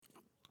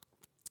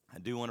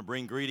do want to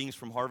bring greetings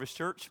from Harvest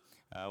Church,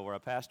 where I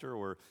pastor,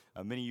 where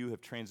many of you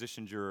have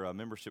transitioned your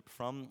membership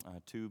from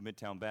to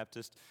Midtown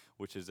Baptist,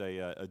 which is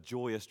a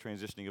joyous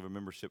transitioning of a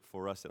membership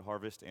for us at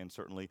Harvest and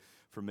certainly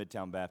for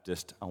Midtown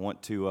Baptist. I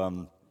want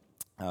to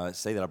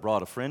say that I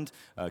brought a friend,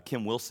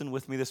 Kim Wilson,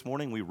 with me this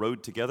morning. We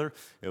rode together.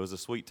 It was a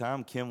sweet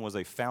time. Kim was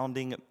a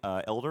founding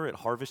elder at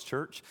Harvest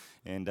Church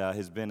and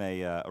has been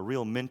a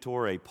real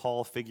mentor, a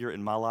Paul figure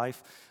in my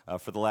life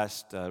for the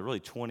last really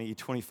 20,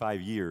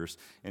 25 years.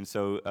 And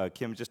so,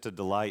 Kim, just a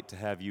delight to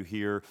have you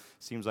here.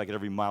 Seems like at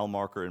every mile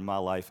marker in my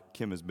life,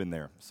 Kim has been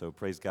there. So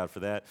praise God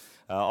for that.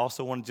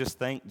 Also want to just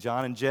thank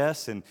John and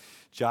Jess and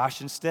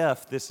Josh and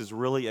Steph. This is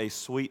really a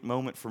sweet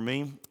moment for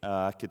me.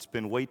 I could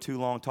spend way too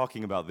long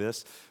talking about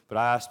this, but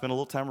I spent a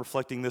little time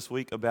reflecting this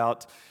week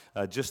about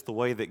just the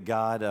way that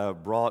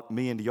God brought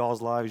me into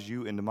y'all's lives,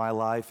 you into my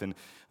life, and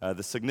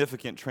the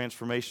significant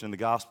transformation in the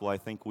gospel I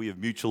think we have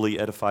mutually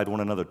edified one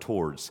another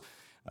towards.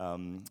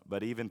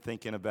 But even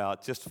thinking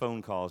about just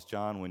phone calls,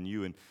 John, when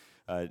you and,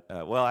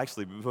 well,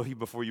 actually,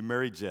 before you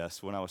married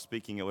Jess, when I was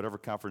speaking at whatever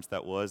conference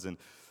that was,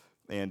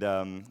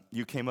 and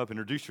you came up and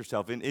introduced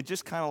yourself. And it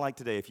just kind of like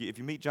today, if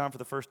you meet John for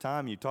the first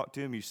time, you talk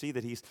to him, you see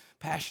that he's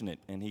passionate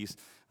and he's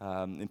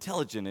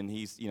intelligent and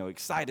he's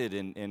excited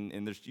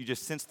and you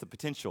just sense the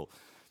potential.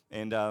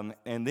 And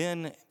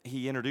then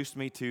he introduced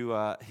me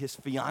to his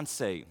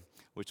fiance,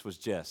 which was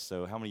Jess.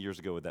 So how many years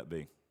ago would that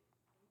be?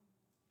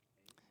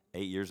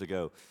 8 years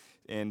ago.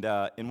 And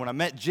when I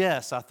met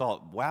Jess, I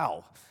thought,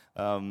 wow,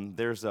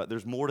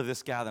 there's more to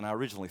this guy than I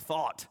originally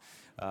thought.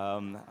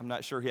 I'm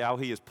not sure how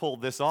he has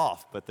pulled this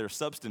off, but there's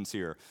substance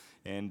here,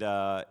 and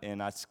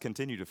I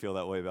continue to feel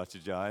that way about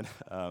you, John.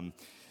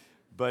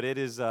 But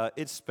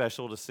it's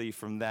special to see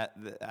from that.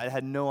 I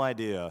had no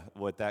idea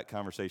what that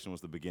conversation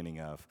was the beginning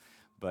of,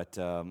 but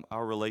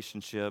our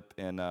relationship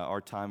and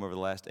our time over the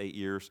last 8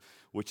 years,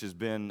 which has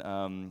been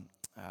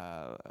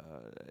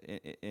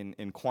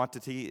in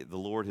quantity, the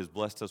Lord has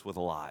blessed us with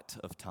a lot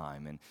of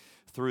time, and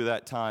through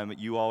that time,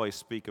 you always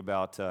speak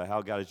about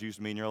how God has used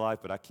me in your life,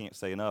 but I can't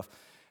say enough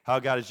how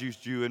God has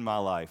used you in my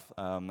life.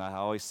 I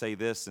always say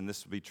this, and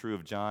this would be true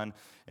of John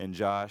and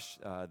Josh,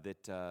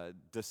 that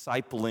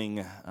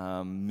discipling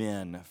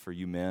men, for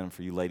you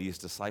ladies,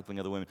 discipling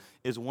other women,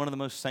 is one of the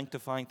most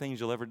sanctifying things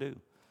you'll ever do.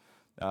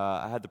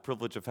 I had the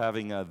privilege of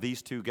having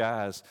these two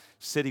guys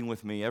sitting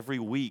with me every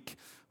week,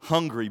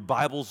 hungry,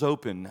 Bibles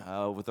open,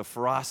 with a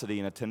ferocity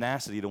and a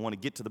tenacity to want to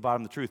get to the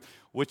bottom of the truth.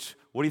 What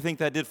do you think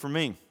that did for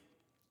me?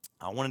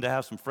 I wanted to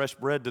have some fresh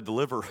bread to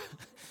deliver.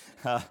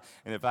 And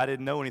if I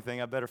didn't know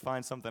anything, I better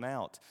find something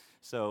out.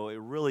 So it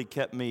really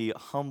kept me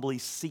humbly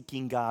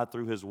seeking God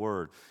through His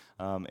Word.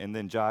 And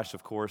then Josh,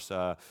 of course,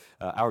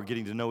 our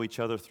getting to know each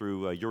other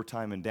through your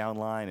time in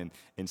Downline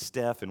and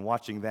Steph and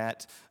watching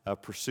that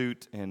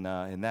pursuit and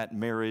that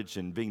marriage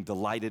and being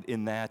delighted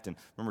in that. And I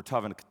remember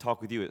having a talk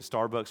with you at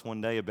Starbucks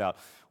one day about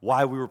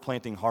why we were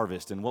planting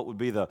Harvest and what would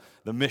be the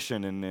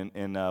mission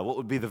and what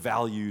would be the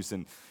values.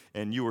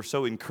 And you were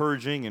so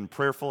encouraging and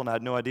prayerful, and I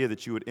had no idea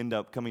that you would end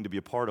up coming to be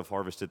a part of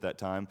Harvest at that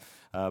time.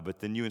 But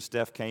then you and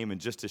Steph came, and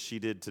just as she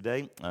did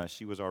today,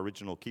 she was our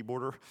original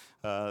keyboarder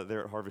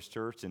there at Harvest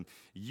Church. And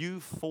you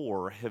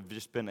four have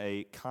just been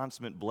a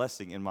consummate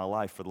blessing in my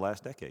life for the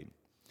last decade.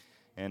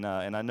 And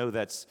I know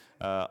that's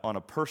on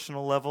a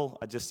personal level,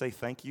 I just say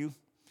thank you.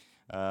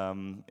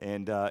 And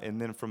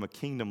then from a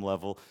kingdom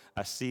level,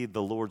 I see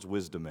the Lord's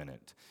wisdom in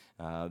it.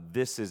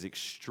 This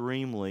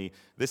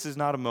is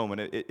not a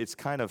moment, it's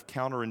kind of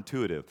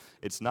counterintuitive.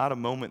 It's not a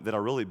moment that I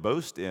really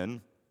boast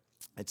in.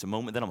 It's a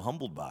moment that I'm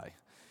humbled by.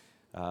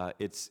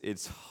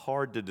 It's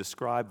hard to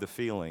describe the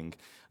feeling,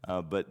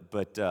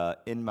 but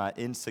in my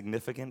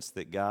insignificance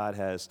that God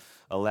has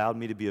allowed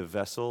me to be a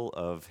vessel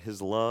of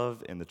His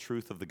love and the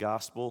truth of the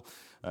gospel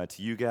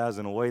to you guys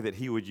in a way that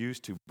He would use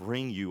to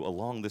bring you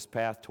along this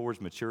path towards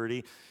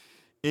maturity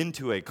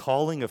into a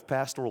calling of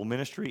pastoral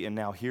ministry, and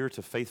now here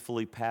to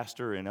faithfully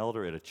pastor and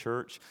elder at a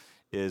church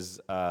is,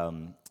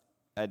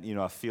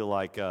 I feel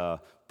like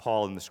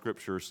Paul in the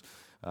Scriptures,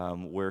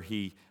 where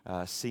he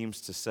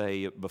seems to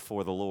say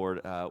before the Lord,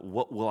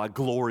 what will I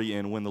glory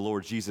in when the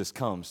Lord Jesus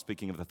comes,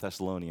 speaking of the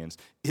Thessalonians,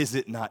 is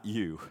it not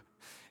you?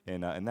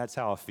 And that's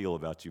how I feel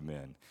about you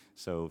men.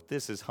 So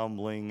this is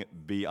humbling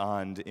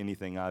beyond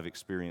anything I've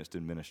experienced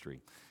in ministry,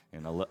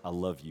 and I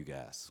love you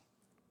guys.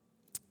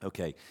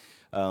 Okay.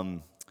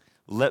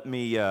 Let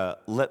me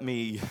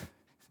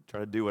try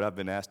to do what I've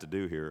been asked to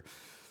do here.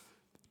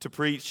 To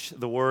preach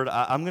the word,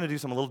 I'm going to do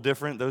something a little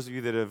different. Those of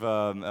you that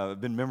have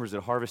been members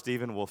at Harvest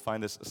even will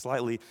find this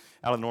slightly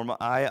out of normal.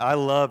 I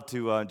love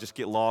to just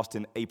get lost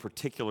in a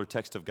particular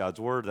text of God's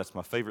word. That's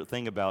my favorite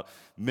thing about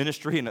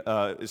ministry, and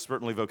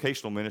certainly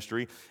vocational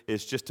ministry,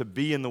 is just to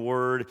be in the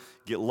word,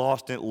 get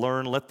lost in it,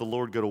 learn, let the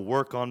Lord go to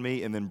work on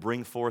me, and then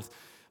bring forth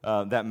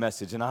that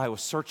message. And I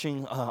was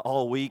searching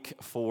all week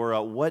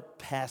for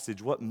what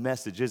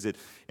message is it?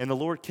 And the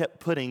Lord kept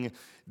putting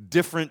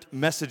different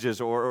messages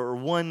or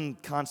one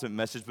constant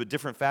message, but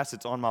different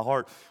facets on my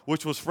heart,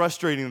 which was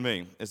frustrating to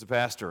me as a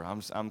pastor.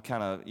 I'm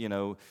kind of,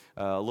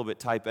 a little bit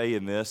type A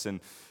in this.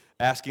 And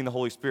asking the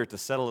Holy Spirit to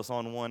settle us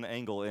on one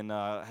angle. And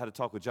I had a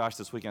talk with Josh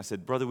this week, and I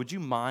said, brother, would you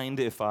mind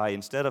if I,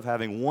 instead of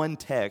having one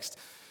text,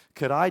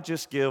 could I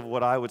just give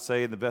what I would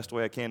say in the best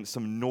way I can,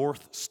 some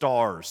North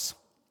Stars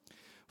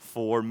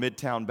for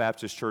Midtown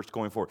Baptist Church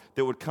going forward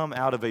that would come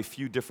out of a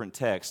few different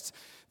texts.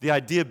 The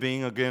idea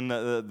being, again,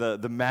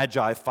 the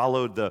Magi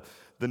followed the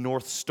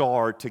North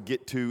Star to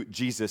get to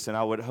Jesus, and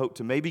I would hope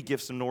to maybe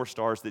give some North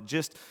Stars that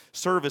just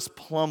serve as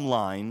plumb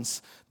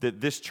lines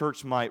that this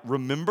church might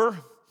remember,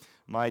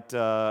 might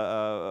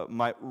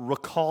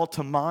recall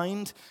to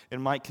mind,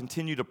 and might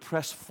continue to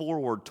press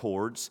forward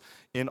towards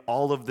in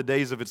all of the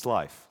days of its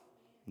life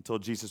until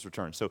Jesus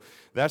returns. So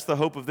that's the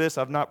hope of this.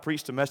 I've not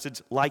preached a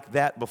message like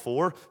that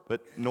before,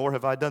 but nor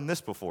have I done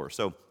this before.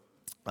 So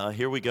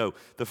here we go.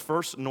 The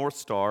first North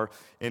Star,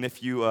 and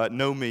if you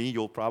know me,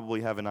 you'll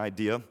probably have an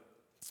idea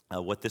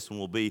what this one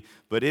will be,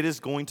 but it is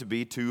going to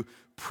be to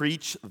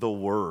preach the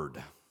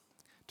Word.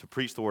 To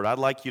preach the Word. I'd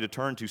like you to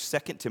turn to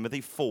 2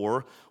 Timothy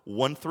 4,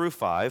 1 through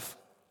 5.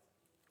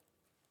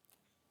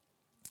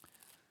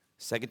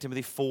 2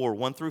 Timothy 4,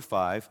 1 through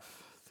 5.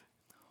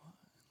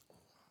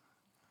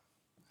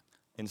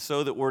 And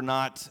so that we're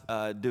not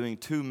doing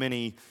too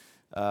many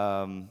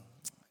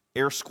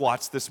air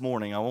squats this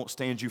morning, I won't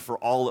stand you for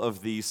all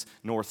of these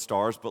North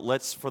Stars, but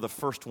for the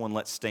first one,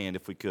 let's stand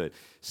if we could.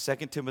 2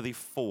 Timothy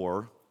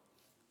 4,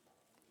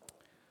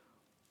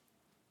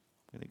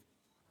 I think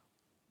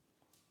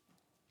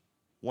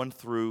 1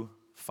 through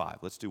 5.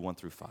 Let's do 1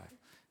 through 5.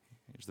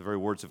 Here's the very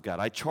words of God.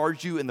 I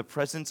charge you in the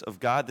presence of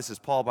God. This is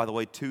Paul, by the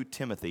way, to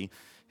Timothy,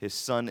 his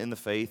son in the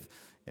faith,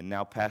 and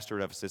now pastor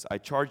at Ephesus. I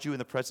charge you in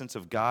the presence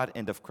of God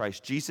and of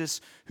Christ Jesus,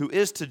 who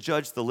is to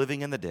judge the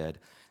living and the dead,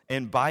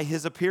 and by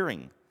his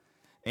appearing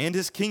and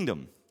his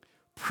kingdom,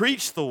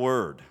 preach the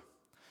word.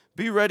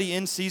 Be ready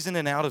in season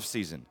and out of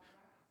season.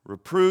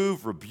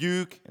 Reprove,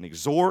 rebuke, and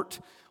exhort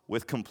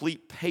with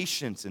complete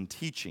patience and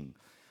teaching.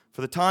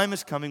 For the time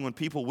is coming when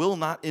people will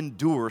not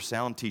endure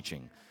sound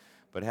teaching,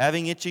 but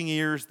having itching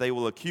ears, they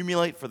will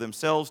accumulate for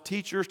themselves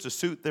teachers to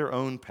suit their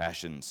own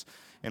passions,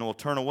 and will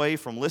turn away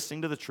from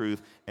listening to the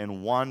truth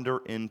and wander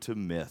into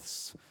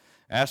myths.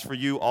 As for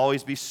you,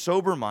 always be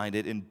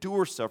sober-minded,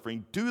 endure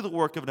suffering, do the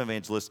work of an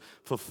evangelist,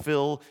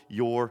 fulfill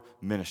your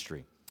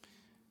ministry.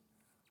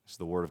 This is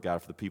the word of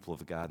God for the people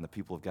of God, and the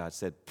people of God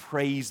said,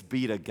 praise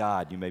be to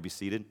God. You may be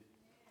seated.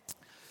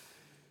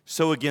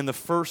 So again, the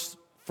first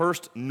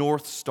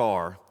North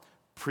Star,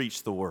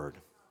 preach the word.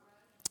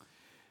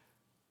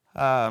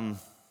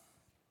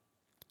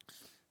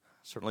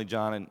 Certainly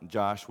John and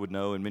Josh would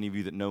know, and many of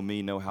you that know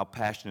me know how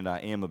passionate I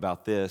am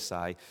about this.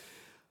 I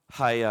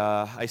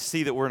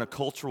see that we're in a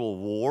cultural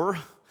war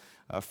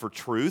for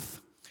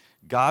truth.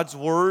 God's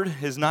word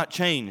has not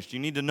changed. You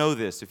need to know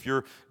this. If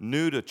you're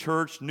new to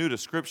church, new to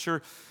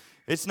Scripture,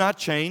 it's not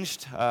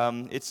changed.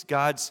 It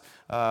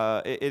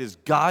is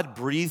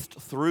God-breathed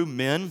through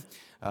men.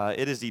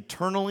 It is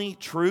eternally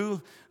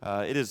true.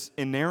 It is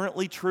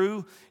inerrantly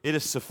true. It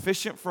is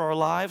sufficient for our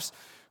lives.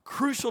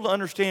 Crucial to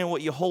understand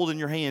what you hold in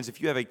your hands if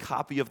you have a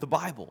copy of the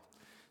Bible.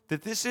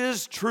 That this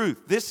is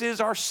truth. This is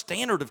our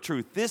standard of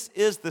truth. This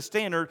is the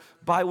standard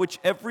by which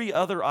every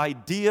other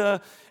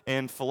idea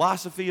and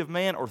philosophy of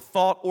man or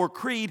thought or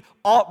creed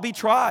ought be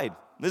tried.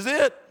 This is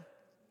it.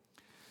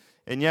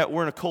 And yet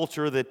we're in a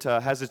culture that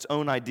has its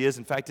own ideas.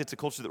 In fact, it's a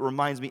culture that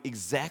reminds me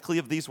exactly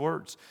of these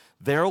words.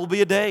 There will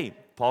be a day,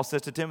 Paul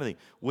says to Timothy,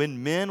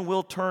 when men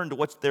will turn to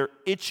what their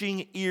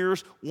itching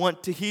ears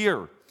want to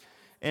hear.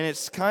 And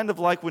it's kind of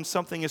like when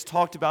something is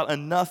talked about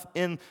enough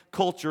in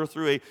culture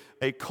through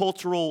a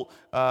cultural,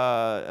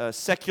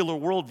 secular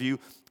worldview,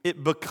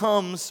 it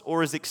becomes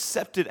or is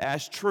accepted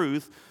as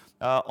truth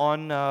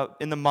in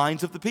the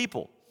minds of the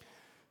people.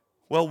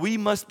 Well, we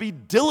must be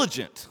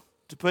diligent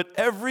to put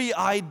every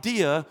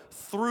idea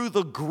through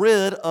the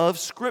grid of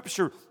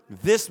Scripture.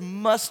 This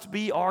must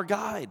be our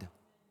guide.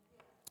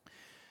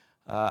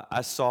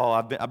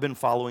 I've been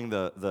following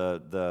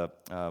the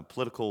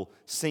political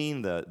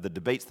scene, the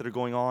debates that are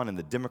going on in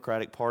the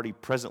Democratic Party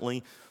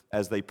presently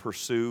as they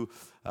pursue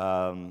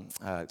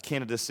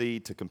candidacy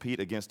to compete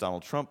against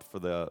Donald Trump for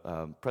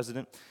the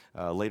president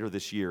later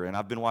this year. And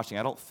I've been watching.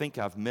 I don't think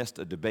I've missed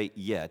a debate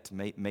yet.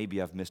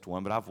 Maybe I've missed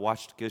one, but I've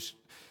watched,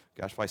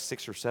 probably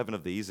 6 or 7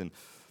 of these, and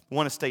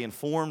want to stay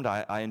informed.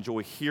 I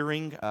enjoy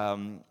hearing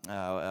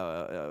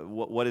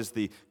what is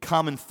the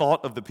common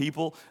thought of the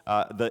people,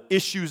 the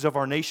issues of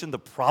our nation, the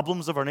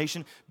problems of our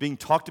nation being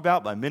talked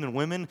about by men and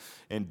women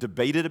and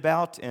debated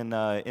about. And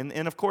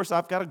of course,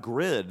 I've got a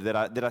grid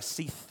that I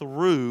see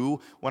through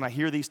when I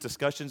hear these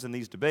discussions and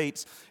these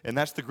debates, and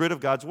that's the grid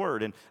of God's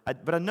Word.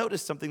 But I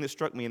noticed something that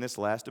struck me in this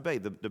last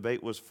debate. The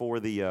debate was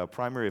for the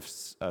primary of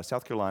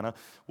South Carolina,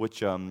 which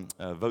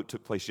vote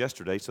took place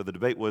yesterday. So the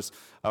debate was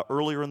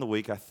earlier in the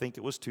week. I think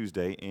it was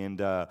Tuesday,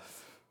 and I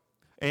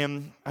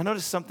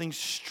noticed something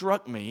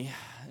struck me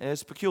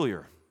as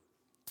peculiar.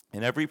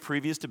 In every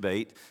previous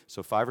debate,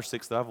 so 5 or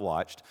 6 that I've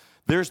watched,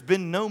 there's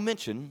been no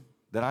mention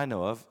that I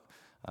know of.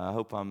 I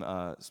hope I'm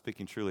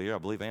speaking truly here. I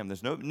believe I am.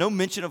 There's no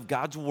mention of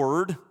God's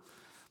Word.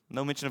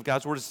 No mention of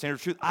God's word as a standard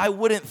of truth. I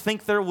wouldn't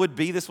think there would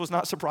be. This was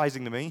not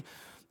surprising to me,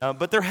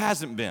 but there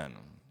hasn't been.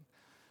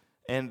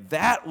 And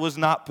that was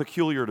not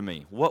peculiar to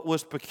me. What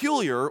was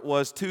peculiar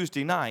was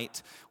Tuesday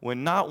night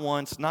when not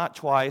once, not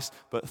twice,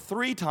 but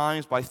 3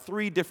 times by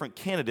 3 different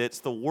candidates,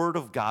 the Word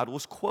of God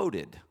was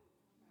quoted.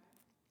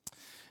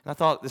 And I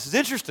thought, this is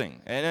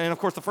interesting. And of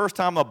course, the first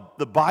time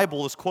the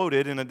Bible is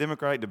quoted in a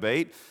Democratic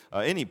debate,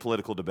 any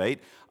political debate,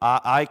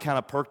 I kind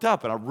of perked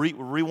up and I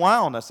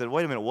rewound. I said,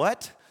 wait a minute,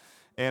 what?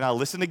 And I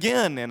listened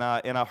again, and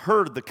I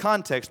heard the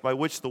context by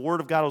which the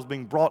Word of God was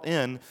being brought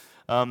in.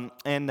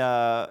 And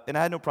I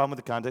had no problem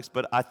with the context,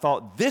 but I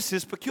thought, this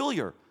is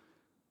peculiar.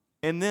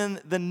 And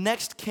then the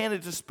next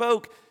candidate who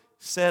spoke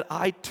said,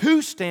 I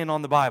too stand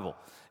on the Bible,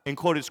 and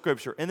quoted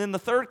Scripture. And then the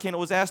third candidate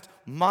was asked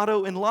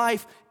motto in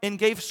life and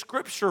gave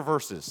Scripture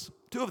verses,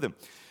 2 of them.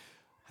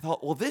 I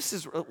thought, well, this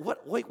is,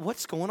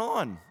 what's going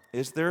on?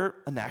 Is there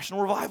a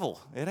national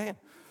revival? It ain't.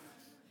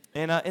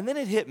 And then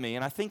it hit me,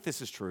 and I think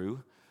this is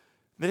true,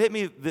 it hit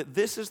me that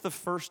this is the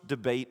first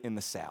debate in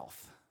the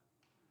South.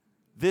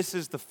 This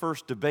is the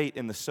first debate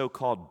in the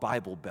so-called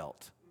Bible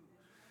Belt.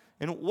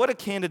 And what do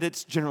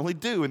candidates generally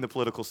do in the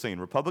political scene?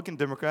 Republican,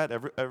 Democrat,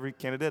 every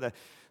candidate,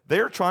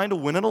 they're trying to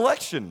win an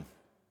election.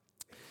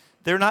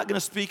 They're not going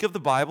to speak of the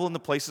Bible in the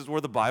places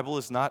where the Bible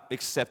is not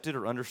accepted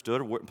or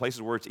understood, or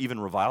places where it's even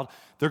reviled.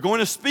 They're going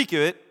to speak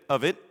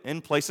of it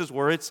in places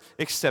where it's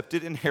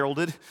accepted and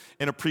heralded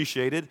and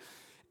appreciated.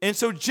 And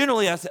so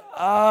generally I said,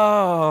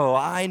 oh,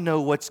 I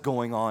know what's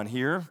going on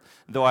here.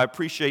 Though I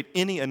appreciate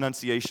any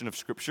enunciation of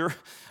Scripture,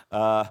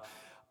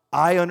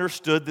 I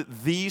understood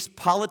that these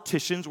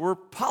politicians were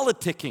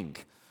politicking.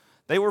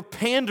 They were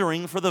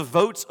pandering for the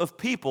votes of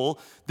people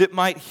that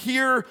might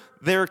hear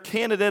their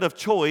candidate of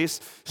choice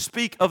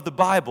speak of the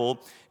Bible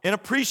and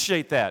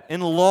appreciate that,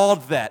 and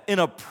laud that, and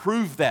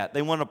approve that.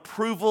 They want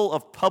approval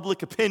of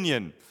public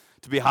opinion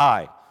to be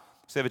high,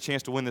 so they have a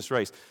chance to win this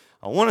race.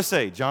 I want to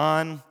say,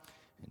 John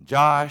and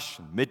Josh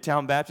and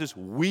Midtown Baptist,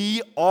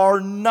 we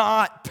are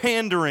not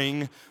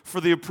pandering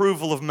for the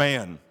approval of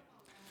man.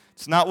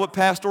 It's not what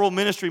pastoral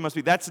ministry must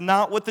be. That's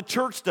not what the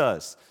church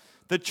does.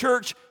 The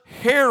church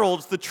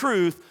heralds the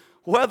truth,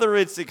 whether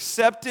it's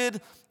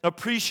accepted,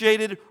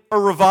 appreciated, or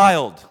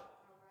reviled.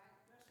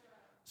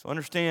 So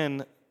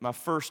understand, my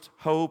first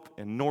hope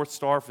and North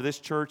Star for this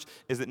church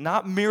is that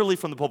not merely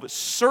from the pulpit,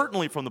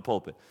 certainly from the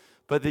pulpit,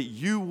 but that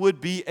you would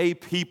be a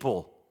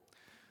people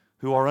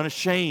who are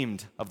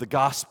unashamed of the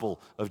gospel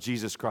of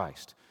Jesus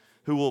Christ,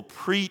 who will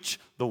preach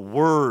the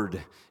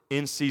word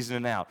in season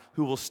and out,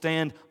 who will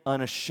stand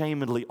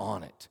unashamedly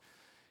on it.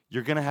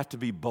 You're going to have to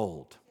be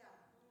bold.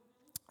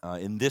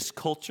 In this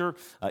culture,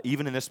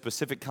 even in this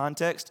specific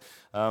context,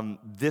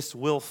 this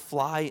will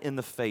fly in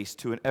the face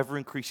to an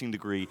ever-increasing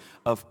degree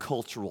of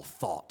cultural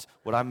thought.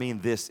 What I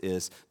mean this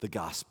is the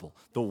gospel,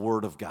 the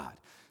Word of God.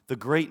 The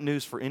great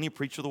news for any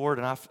preacher of the Word,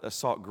 and I've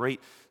sought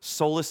great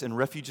solace and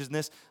refuge in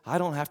this, I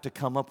don't have to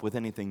come up with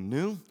anything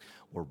new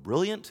or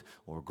brilliant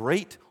or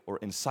great or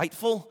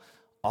insightful.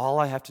 All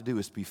I have to do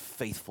is be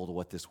faithful to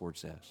what this Word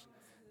says.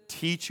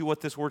 Teach you what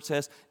this Word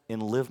says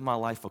and live my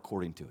life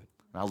according to it.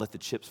 And I'll let the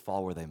chips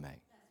fall where they may.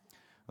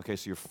 Okay,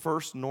 so your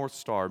first North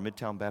Star,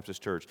 Midtown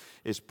Baptist Church,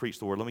 is preach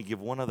the word. Let me give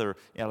one other,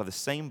 out of the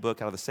same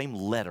book, out of the same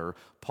letter,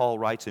 Paul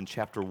writes in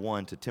chapter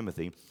 1 to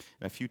Timothy.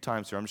 And a few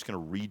times here, I'm just going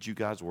to read you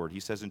God's word.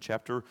 He says in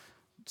 2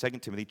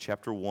 Timothy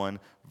chapter 1,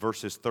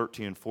 verses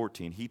 13 and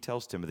 14, he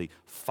tells Timothy,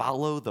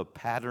 follow the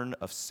pattern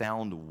of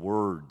sound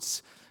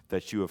words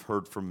that you have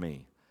heard from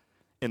me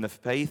in the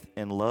faith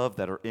and love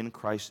that are in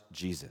Christ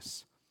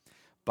Jesus.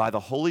 By the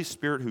Holy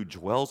Spirit who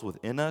dwells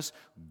within us,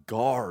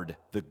 guard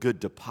the good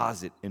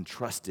deposit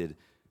entrusted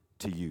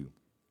to you.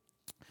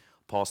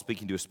 Paul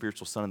speaking to a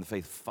spiritual son in the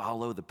faith,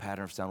 follow the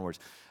pattern of sound words.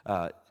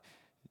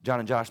 John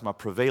and Josh, my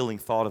prevailing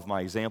thought of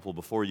my example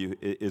before you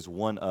is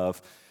one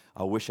of,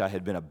 I wish I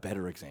had been a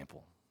better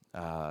example.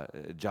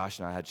 Josh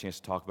and I had a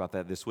chance to talk about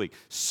that this week.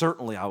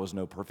 Certainly I was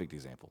no perfect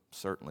example.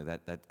 Certainly,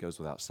 that goes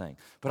without saying.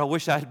 But I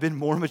wish I had been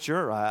more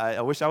mature.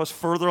 I wish I was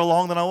further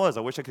along than I was.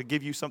 I wish I could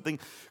give you something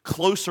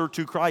closer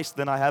to Christ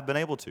than I have been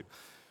able to.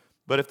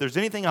 But if there's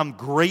anything I'm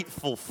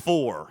grateful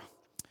for,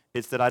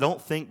 it's that I don't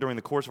think during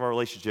the course of our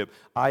relationship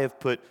I have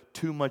put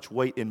too much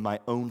weight in my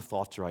own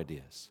thoughts or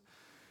ideas.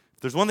 If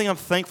there's one thing I'm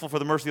thankful for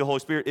the mercy of the Holy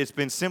Spirit, it's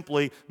been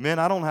simply, man,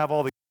 I don't have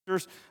all the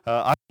answers.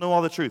 I don't know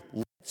all the truth.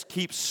 Let's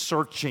keep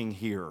searching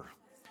here.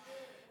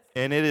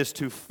 And it is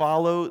to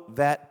follow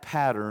that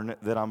pattern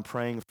that I'm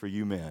praying for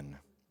you men.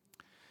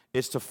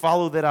 It's to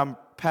follow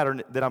that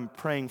pattern that I'm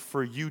praying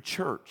for you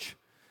church.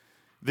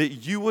 That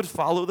you would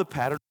follow the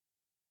pattern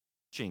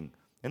of teaching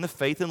and the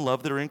faith and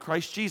love that are in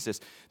Christ Jesus.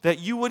 That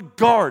you would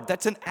guard.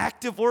 That's an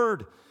active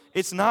word.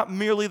 It's not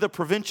merely the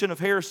prevention of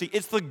heresy.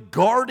 It's the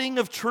guarding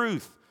of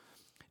truth.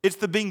 It's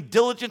the being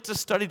diligent to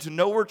study to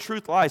know where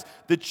truth lies.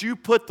 That you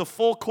put the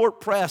full court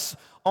press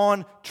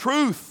on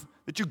truth.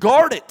 That you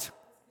guard it.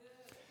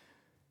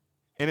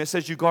 And it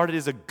says you guard it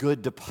as a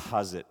good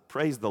deposit.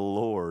 Praise the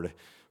Lord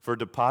for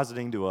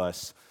depositing to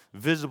us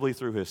visibly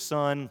through His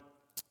Son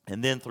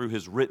and then through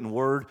His written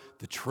word,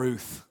 the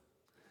truth.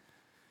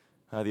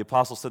 The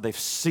apostle said they've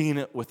seen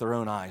it with their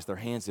own eyes. Their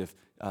eyes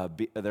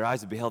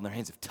have beheld and their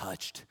hands have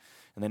touched.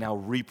 And they now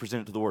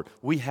represent it to the Word.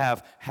 We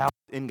have housed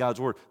in God's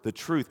Word the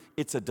truth.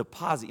 It's a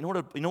deposit. You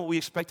know what we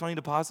expect on a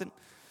deposit?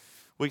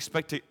 We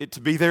expect it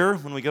to be there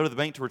when we go to the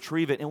bank to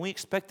retrieve it, and we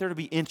expect there to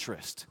be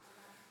interest.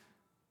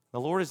 The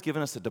Lord has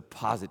given us a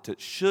deposit.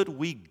 Should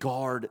we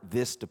guard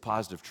this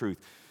deposit of truth?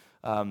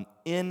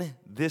 In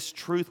this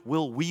truth,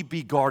 will we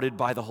be guarded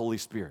by the Holy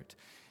Spirit?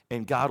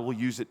 And God will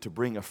use it to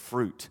bring a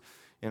fruit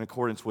in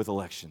accordance with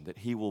election, that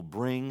He will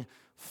bring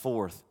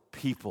forth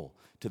people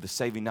to the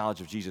saving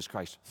knowledge of Jesus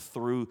Christ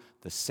through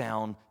the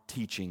sound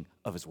teaching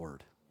of His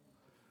Word.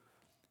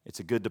 It's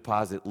a good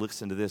deposit.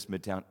 Listen to this,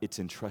 Midtown. It's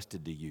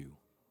entrusted to you.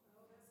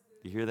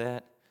 Do you hear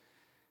that?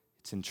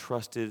 It's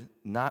entrusted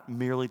not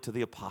merely to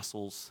the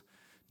apostles,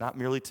 not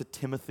merely to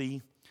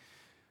Timothy,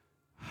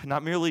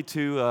 not merely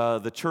to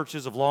the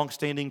churches of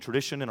long-standing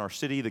tradition in our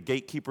city, the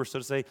gatekeepers, so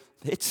to say.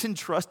 It's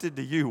entrusted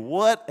to you.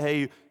 What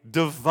a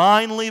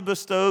divinely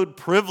bestowed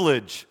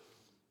privilege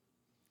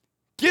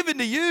given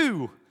to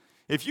you.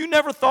 If you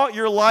never thought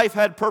your life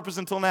had purpose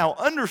until now,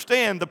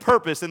 understand the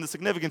purpose and the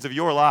significance of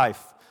your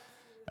life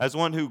as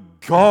one who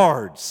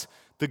guards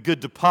the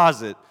good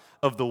deposit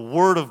of the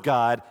Word of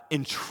God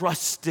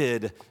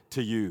entrusted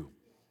to you.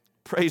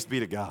 Praise be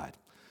to God.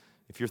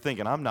 If you're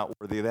thinking, I'm not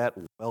worthy of that,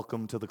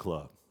 welcome to the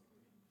club.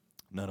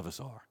 None of us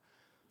are.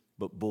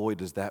 But boy,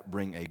 does that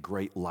bring a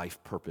great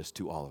life purpose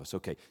to all of us.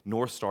 Okay,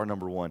 North Star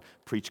number 1,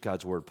 preach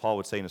God's Word. Paul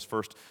would say in his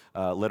first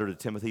letter to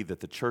Timothy that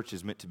the church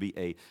is meant to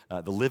be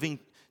the living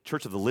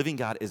church of the living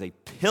God is a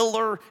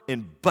pillar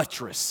and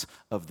buttress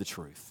of the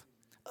truth.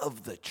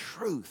 Of the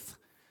truth.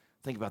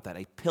 Think about that,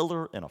 a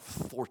pillar and a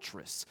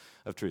fortress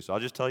of truth. So I'll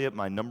just tell you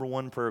my number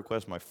 1 prayer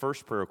request, my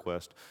first prayer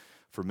request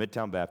for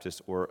Midtown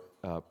Baptist, or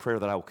prayer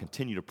that I will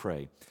continue to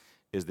pray,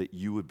 is that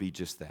you would be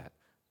just that,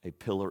 a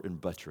pillar and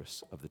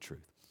buttress of the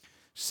truth.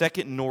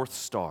 Second North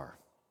Star,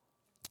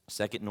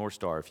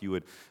 if you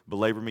would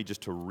belabor me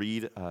just to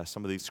read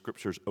some of these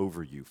scriptures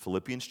over you.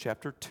 Philippians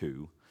chapter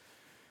 2,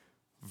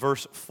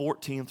 verse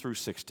 14 through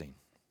 16.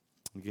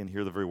 Again,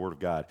 hear the very word of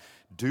God.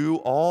 Do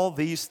all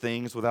these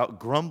things without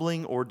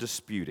grumbling or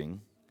disputing,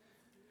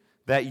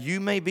 that you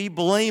may be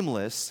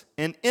blameless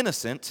and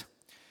innocent,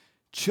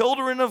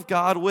 children of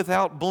God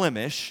without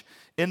blemish,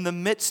 in the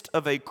midst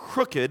of a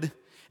crooked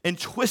and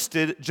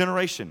twisted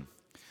generation,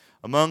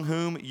 among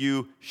whom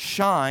you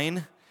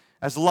shine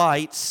as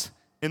lights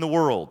in the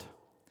world,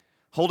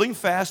 holding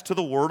fast to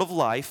the word of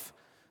life,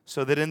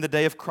 so that in the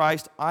day of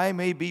Christ I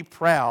may be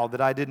proud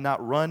that I did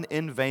not run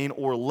in vain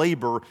or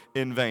labor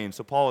in vain.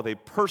 So Paul with a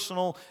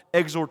personal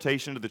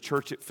exhortation to the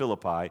church at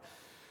Philippi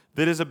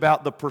that is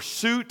about the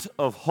pursuit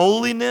of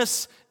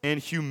holiness and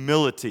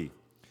humility.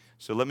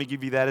 So let me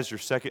give you that as your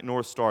second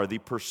North Star, the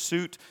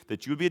pursuit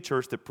that you would be a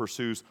church that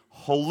pursues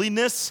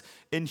holiness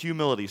and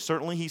humility.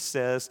 Certainly he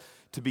says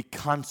to be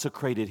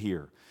consecrated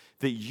here,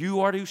 that you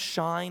are to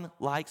shine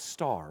like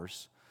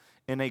stars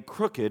in a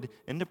crooked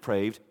and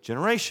depraved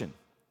generation.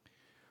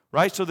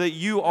 Right? So that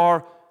you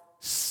are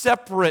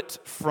separate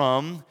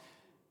from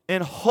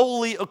and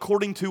holy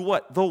according to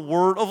what? The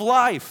word of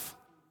life.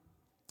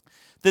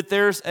 That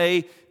there's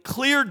a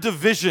clear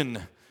division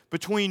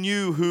between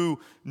you who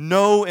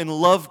know and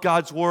love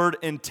God's word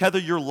and tether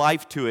your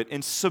life to it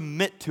and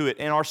submit to it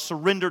and are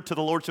surrendered to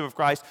the Lordship of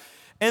Christ,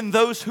 and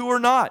those who are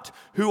not,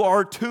 who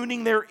are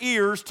tuning their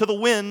ears to the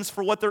winds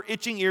for what their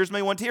itching ears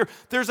may want to hear.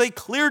 There's a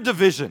clear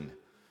division.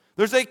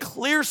 There's a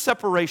clear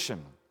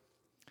separation.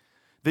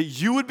 That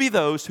you would be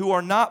those who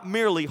are not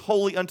merely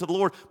holy unto the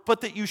Lord, but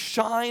that you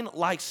shine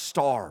like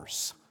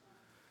stars.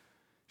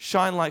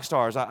 Shine like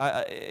stars.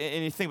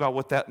 And you think about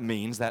what that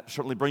means. That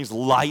certainly brings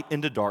light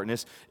into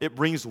darkness. It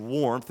brings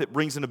warmth. It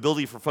brings an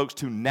ability for folks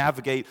to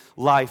navigate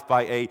life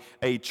by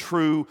a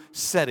true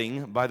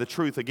setting, by the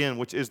truth, again,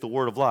 which is the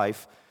word of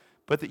life.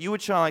 But that you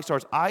would shine like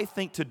stars. I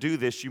think to do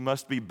this, you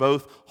must be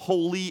both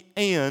holy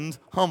and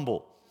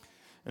humble.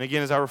 And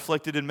again, as I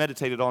reflected and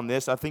meditated on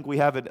this, I think we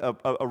have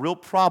a real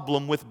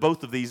problem with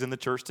both of these in the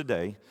church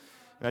today.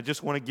 And I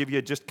just want to give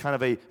you just kind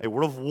of a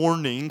word of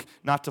warning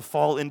not to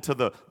fall into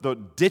the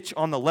ditch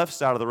on the left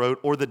side of the road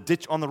or the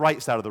ditch on the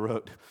right side of the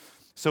road.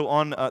 So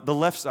on the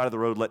left side of the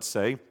road, let's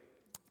say,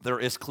 there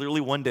is clearly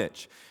one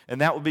ditch.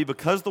 And that would be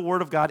because the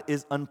Word of God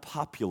is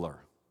unpopular,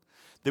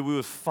 that we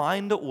would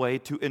find a way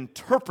to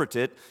interpret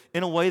it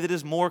in a way that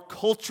is more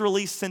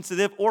culturally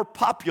sensitive or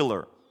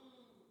popular.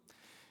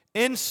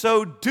 In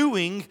so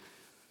doing,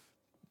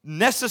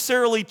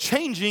 necessarily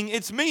changing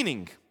its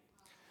meaning.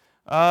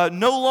 No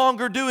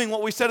longer doing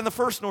what we said in the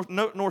first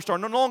North Star,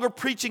 no longer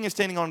preaching and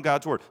standing on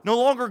God's Word, no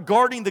longer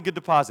guarding the good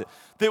deposit.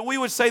 That we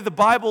would say the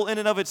Bible in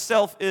and of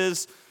itself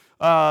is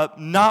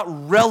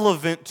not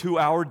relevant to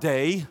our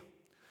day.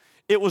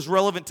 It was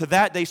relevant to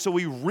that day, so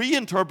we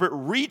reinterpret,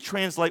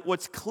 retranslate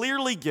what's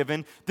clearly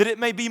given, that it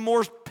may be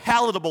more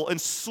palatable and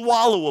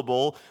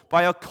swallowable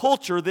by a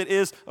culture that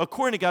is,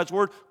 according to God's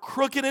Word,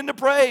 crooked and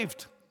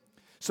depraved.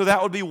 So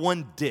that would be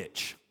one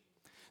ditch.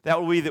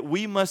 That would be that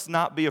we must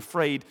not be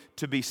afraid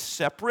to be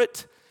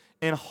separate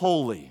and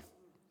holy.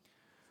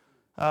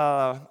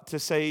 to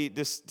say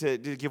this, to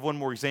give one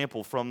more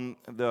example from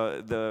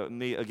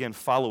me again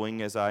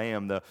following as I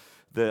am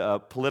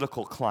the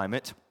political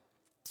climate,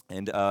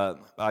 and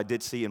I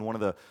did see in one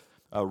of the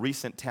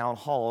recent town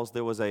halls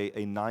there was a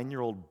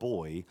 9-year-old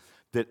boy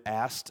that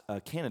asked a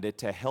candidate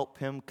to help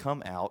him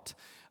come out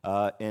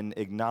and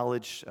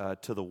acknowledge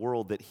to the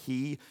world that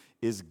he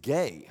is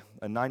gay.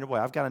 A 9-year-old boy.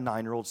 I've got a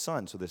 9-year-old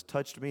son, so this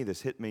touched me,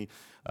 this hit me,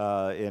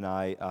 and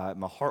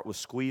my heart was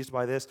squeezed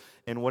by this.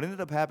 And what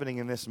ended up happening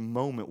in this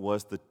moment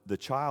was the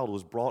child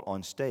was brought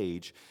on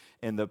stage,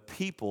 and the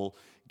people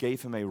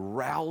gave him a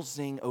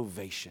rousing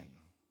ovation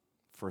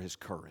for his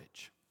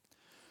courage.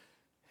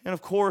 And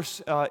of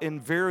course, in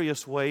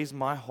various ways,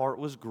 my heart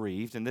was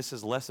grieved, and this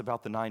is less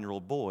about the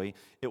 9-year-old boy.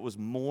 It was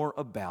more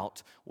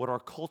about what our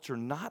culture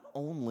not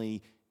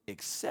only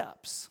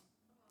accepts,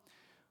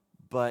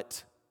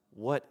 but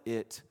what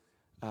it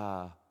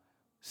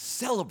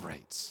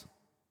celebrates.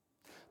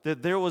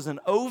 That there was an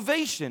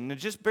ovation, and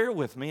just bear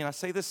with me, and I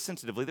say this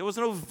sensitively, there was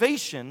an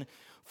ovation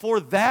for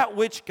that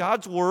which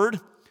God's Word,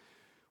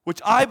 which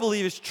I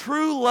believe is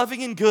true,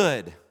 loving, and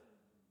good.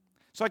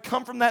 So I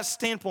come from that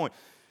standpoint.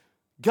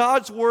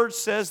 God's Word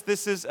says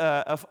this is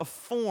a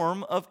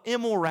form of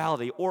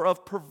immorality or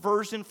of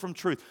perversion from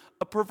truth,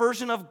 a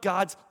perversion of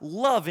God's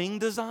loving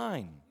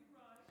design.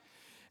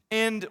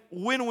 And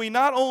when we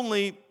not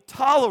only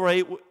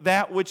tolerate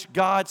that which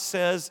God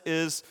says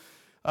is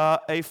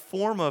a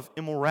form of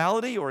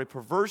immorality or a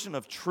perversion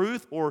of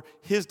truth or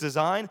His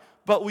design,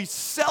 but we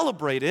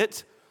celebrate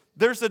it,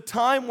 there's a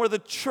time where the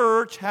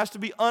church has to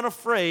be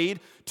unafraid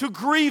to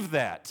grieve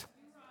that.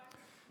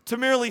 To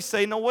merely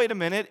say, no, wait a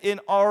minute, in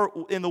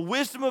the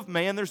wisdom of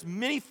man, there's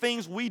many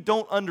things we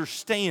don't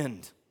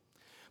understand.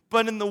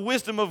 But in the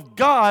wisdom of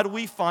God,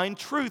 we find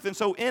truth. And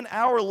so in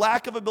our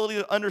lack of ability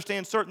to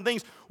understand certain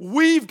things,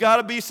 we've got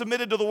to be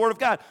submitted to the Word of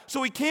God. So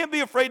we can't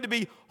be afraid to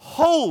be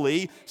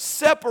wholly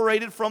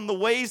separated from the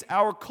ways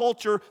our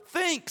culture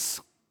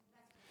thinks,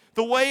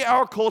 the way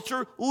our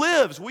culture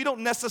lives. We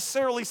don't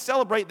necessarily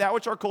celebrate that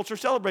which our culture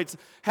celebrates.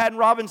 Haddon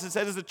Robinson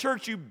said, as a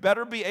church, you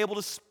better be able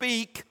to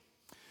speak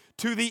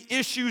to the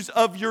issues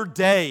of your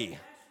day.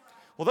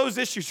 Well, those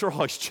issues are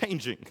always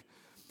changing.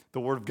 The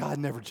Word of God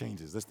never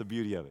changes. That's the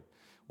beauty of it.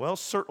 Well,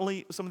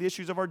 certainly some of the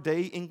issues of our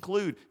day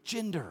include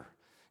gender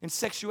and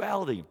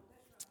sexuality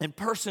and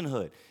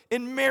personhood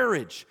and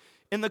marriage.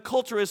 And the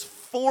culture is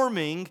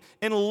forming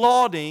and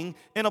lauding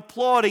and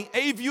applauding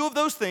a view of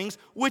those things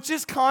which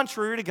is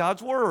contrary to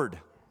God's Word.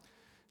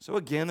 So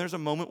again, there's a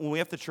moment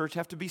when the church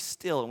have to be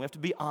still and we have to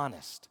be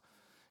honest.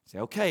 Say,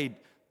 okay,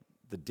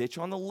 the ditch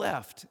on the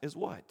left is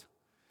what?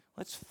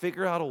 Let's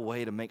figure out a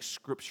way to make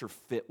Scripture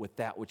fit with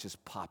that which is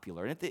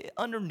popular. And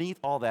underneath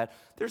all that,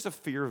 there's a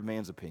fear of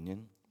man's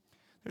opinion.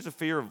 There's a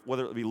fear of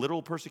whether it be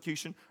literal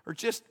persecution or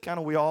just kind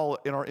of we all,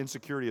 in our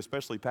insecurity,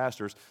 especially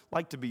pastors,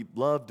 like to be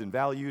loved and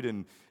valued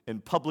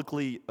and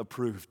publicly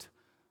approved.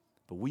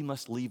 But we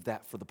must leave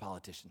that for the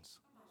politicians.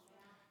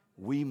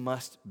 We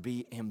must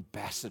be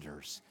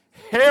ambassadors,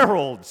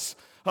 heralds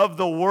of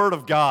the Word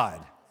of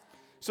God.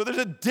 So there's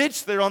a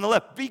ditch there on the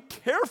left. Be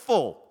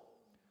careful.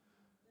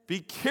 Be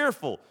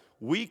careful.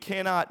 We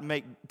cannot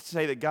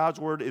say that God's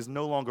Word is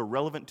no longer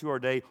relevant to our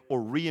day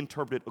or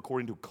reinterpret it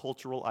according to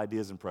cultural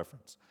ideas and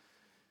preference.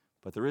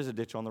 But there is a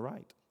ditch on the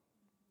right.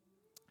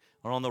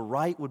 And on the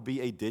right would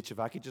be a ditch, if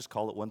I could just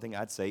call it one thing,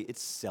 I'd say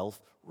it's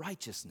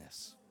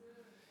self-righteousness.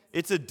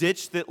 It's a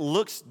ditch that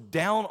looks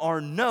down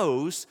our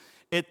nose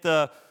at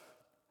the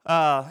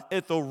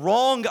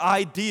wrong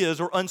ideas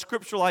or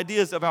unscriptural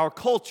ideas of our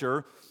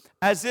culture,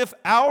 as if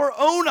our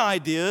own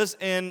ideas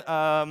and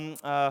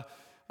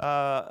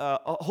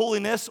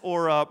holiness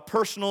or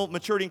personal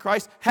maturity in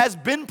Christ has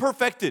been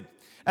perfected.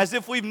 As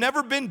if we've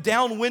never been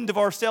downwind of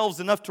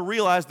ourselves enough to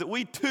realize that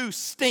we too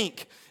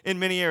stink in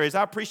many areas.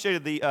 I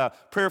appreciated the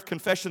prayer of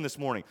confession this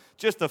morning.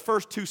 Just the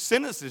first 2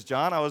 sentences,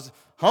 John, I was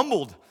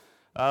humbled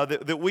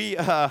that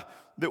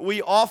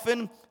we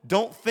often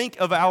don't think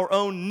of our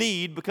own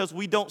need because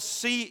we don't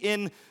see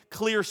in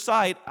clear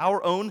sight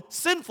our own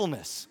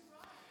sinfulness.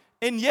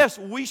 And yes,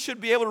 we should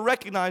be able to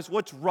recognize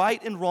what's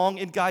right and wrong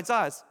in God's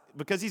eyes,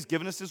 because He's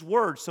given us His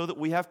Word so that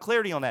we have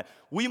clarity on that.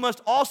 We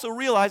must also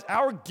realize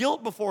our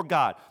guilt before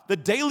God, the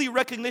daily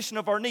recognition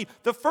of our need.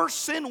 The first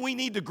sin we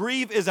need to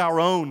grieve is our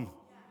own.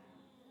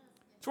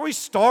 That's where we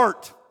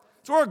start.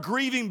 That's where our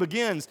grieving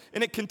begins.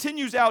 And it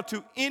continues out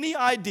to any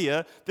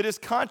idea that is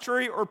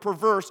contrary or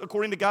perverse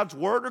according to God's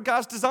Word or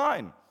God's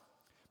design.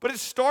 But it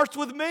starts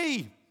with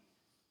me.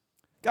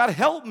 God,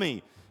 help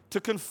me to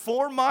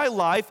conform my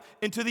life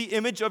into the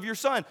image of your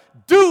Son.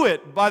 Do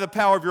it by the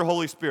power of your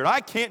Holy Spirit.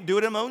 I can't do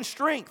it in my own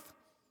strength.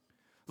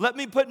 Let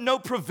me put no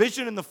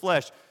provision in the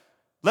flesh.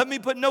 Let me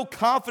put no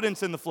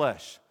confidence in the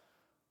flesh.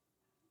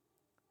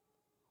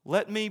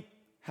 Let me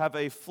have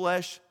a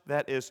flesh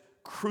that is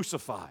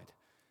crucified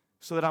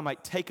so that I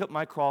might take up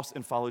my cross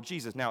and follow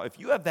Jesus. Now, if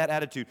you have that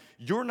attitude,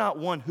 you're not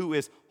one who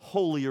is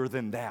holier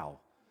than thou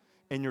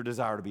in your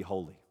desire to be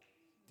holy.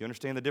 Do you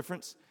understand the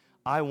difference?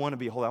 I want to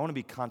be holy. I want to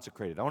be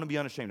consecrated. I want to be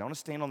unashamed. I want to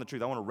stand on the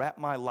truth. I want to wrap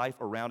my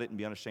life around it and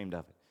be unashamed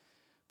of it.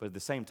 But at the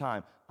same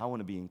time, I want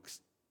to be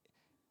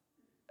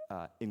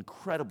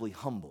incredibly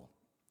humble,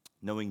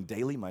 knowing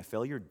daily my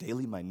failure,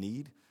 daily my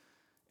need,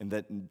 and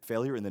that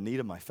failure and the need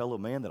of my fellow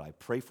man that I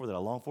pray for, that I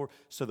long for,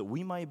 so that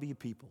we might be a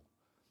people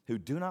who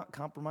do not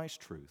compromise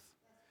truth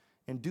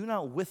and do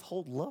not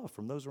withhold love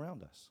from those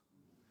around us.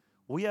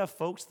 We have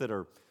folks that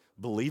are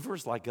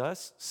believers like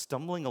us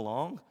stumbling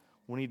along.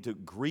 We need to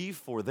grieve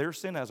for their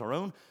sin as our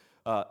own,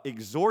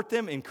 exhort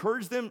them,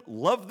 encourage them,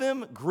 love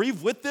them,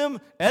 grieve with them,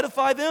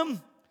 edify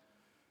them.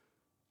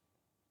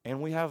 And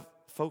we have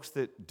folks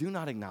that do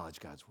not acknowledge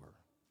God's word,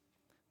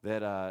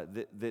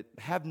 that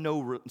have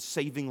no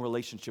saving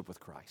relationship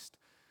with Christ,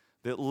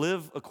 that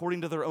live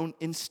according to their own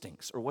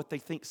instincts or what they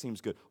think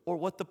seems good or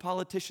what the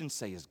politicians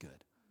say is good.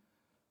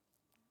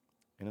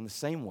 And in the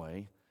same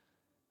way,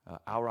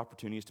 our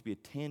opportunity is to be a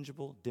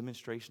tangible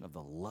demonstration of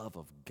the love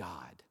of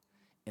God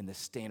and the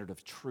standard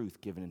of truth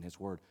given in His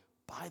Word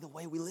by the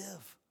way we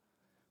live.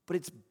 But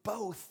it's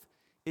both.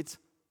 It's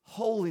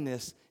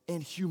holiness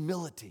and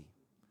humility.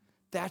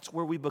 That's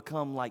where we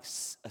become like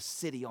a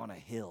city on a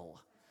hill.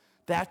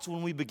 That's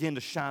when we begin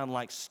to shine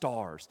like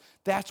stars.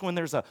 That's when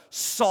there's a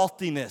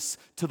saltiness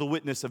to the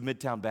witness of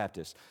Midtown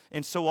Baptist.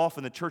 And so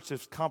often the church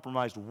has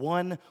compromised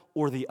one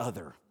or the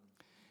other.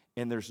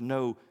 And there's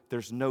no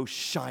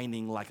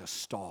shining like a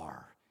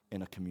star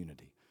in a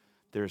community.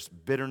 There's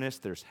bitterness,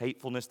 there's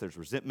hatefulness, there's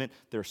resentment,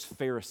 there's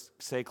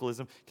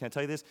pharisaicism. Can I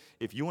tell you this?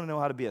 If you want to know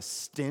how to be a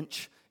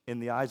stench in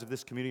the eyes of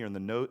this community or in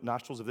the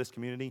nostrils of this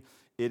community,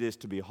 it is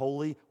to be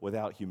holy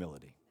without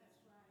humility.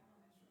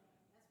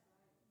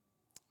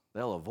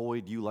 They'll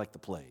avoid you like the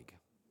plague.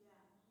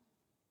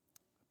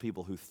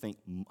 People who think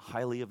more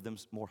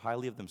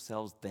highly of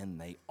themselves than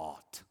they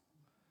ought.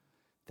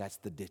 That's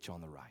the ditch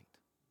on the right.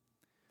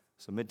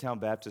 So Midtown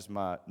Baptist,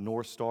 my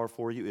North Star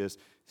for you is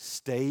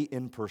stay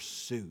in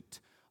pursuit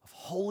of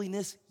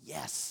holiness,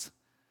 yes,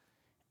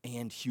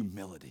 and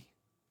humility.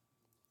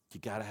 You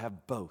got to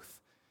have both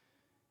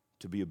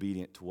to be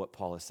obedient to what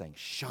Paul is saying.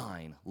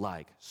 Shine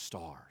like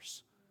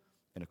stars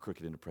in a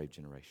crooked and depraved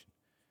generation.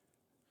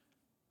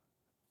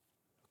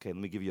 Okay,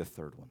 let me give you a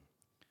third one.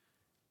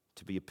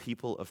 To be a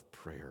people of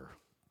prayer.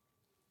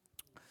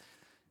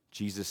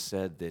 Jesus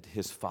said that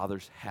his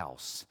Father's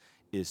house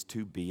is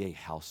to be a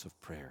house of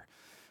prayer.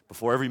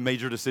 Before every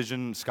major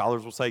decision,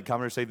 scholars will say,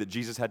 commentators say that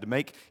Jesus had to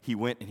make, he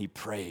went and he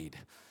prayed.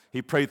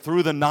 He prayed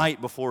through the night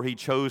before he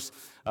chose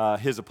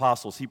his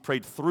apostles. He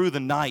prayed through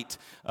the night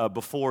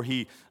before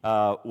he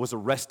was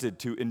arrested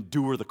to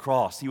endure the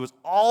cross. He was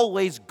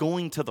always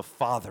going to the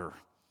Father,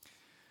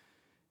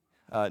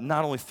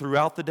 not only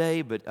throughout the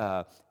day,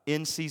 but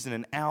in season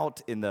and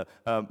out in the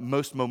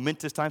most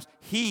momentous times.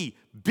 He,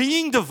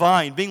 being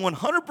divine, being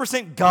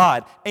 100%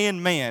 God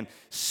and man,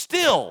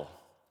 still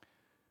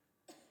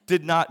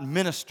did not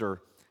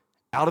minister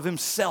out of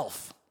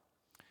himself.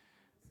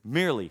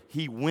 Merely,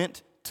 he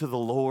went to the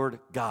Lord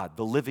God,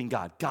 the living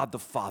God, God the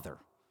Father.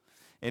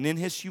 And in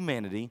his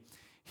humanity,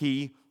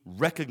 he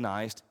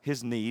recognized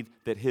his need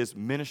that his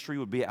ministry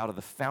would be out of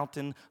the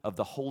fountain of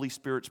the Holy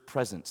Spirit's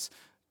presence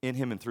in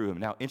him and through him.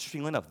 Now,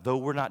 interestingly enough, though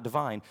we're not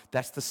divine,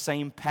 that's the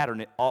same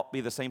pattern. It ought to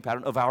be the same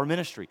pattern of our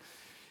ministry.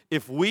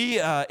 If we,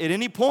 at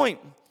any point,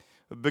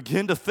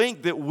 begin to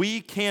think that we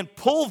can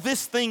pull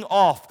this thing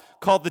off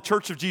called the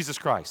Church of Jesus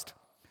Christ,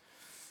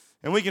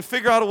 and we can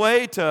figure out a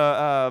way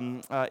to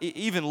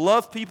even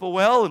love people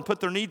well and put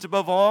their needs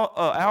above all,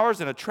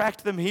 ours and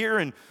attract them here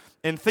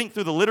and think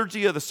through the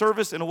liturgy of the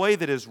service in a way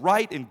that is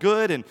right and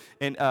good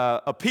and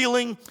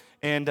appealing.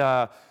 And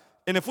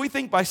if we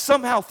think by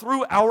somehow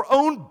through our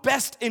own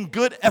best and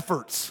good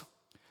efforts,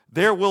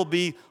 there will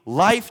be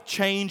life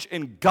change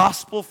and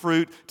gospel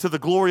fruit to the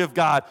glory of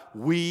God,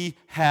 we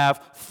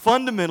have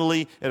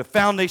fundamentally, at a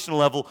foundational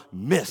level,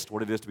 missed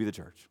what it is to be the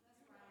church.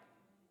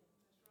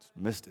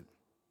 Missed it.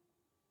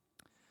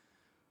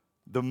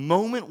 The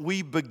moment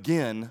we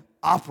begin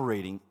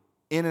operating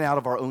in and out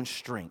of our own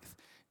strength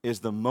is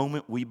the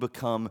moment we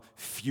become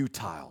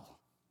futile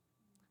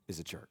as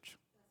a church.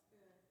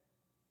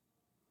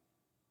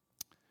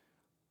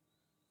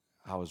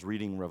 I was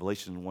reading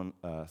Revelation 1,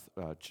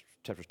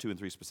 chapters 2 and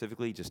 3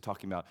 specifically, just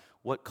talking about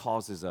what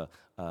causes a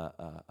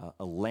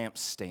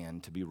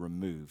lampstand to be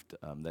removed.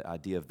 The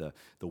idea of the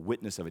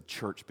witness of a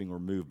church being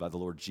removed by the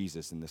Lord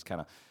Jesus in this kind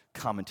of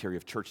commentary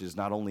of churches,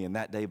 not only in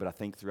that day, but I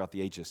think throughout the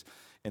ages.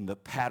 And the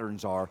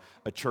patterns are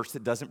a church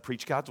that doesn't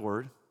preach God's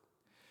word,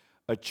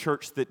 a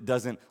church that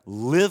doesn't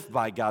live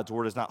by God's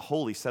word, is not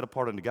holy, set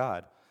apart unto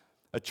God,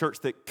 a church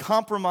that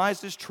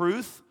compromises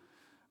truth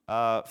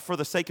for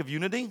the sake of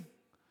unity,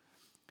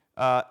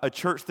 a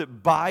church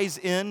that buys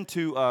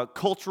into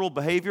cultural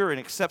behavior and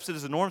accepts it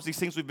as the norms, these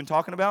things we've been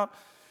talking about,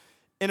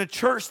 and a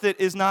church that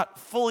is not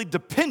fully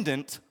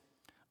dependent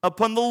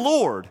upon the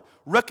Lord,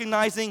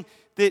 recognizing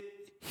that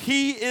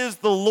He is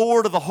the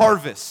Lord of the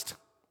harvest.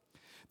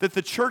 That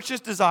the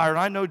church's desire, and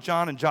I know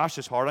John and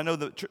Josh's heart, I know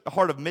the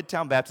heart of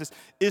Midtown Baptist,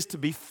 is to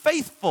be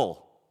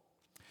faithful.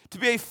 To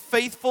be a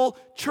faithful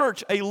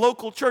church, a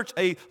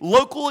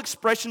local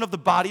expression of the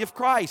body of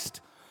Christ.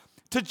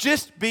 To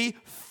just be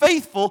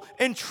faithful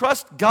and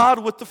trust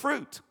God with the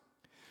fruit.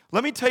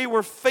 Let me tell you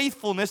where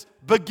faithfulness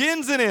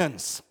begins and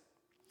ends.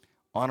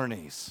 On our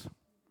knees.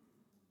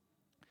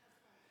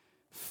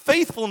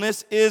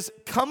 Faithfulness is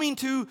coming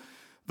to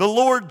the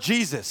Lord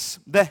Jesus,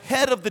 the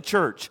head of the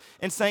church,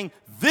 and saying,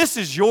 this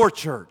is your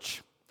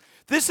church.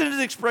 This is an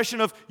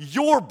expression of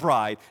your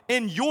bride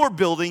and your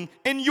building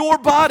and your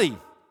body.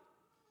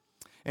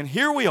 And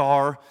here we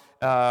are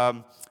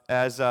in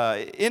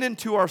and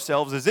to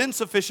ourselves as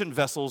insufficient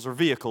vessels or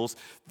vehicles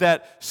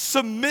that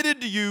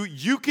submitted to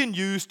you can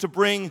use to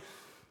bring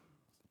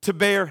to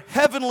bear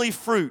heavenly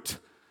fruit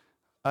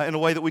in a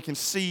way that we can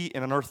see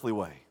in an earthly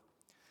way.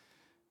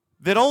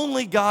 That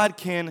only God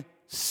can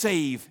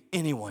save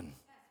anyone.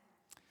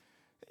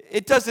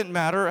 It doesn't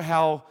matter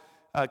how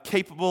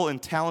capable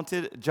and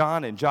talented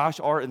John and Josh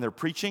are in their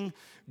preaching.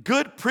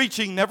 Good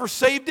preaching never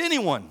saved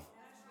anyone.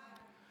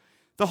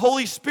 The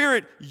Holy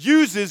Spirit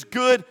uses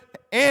good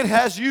and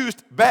has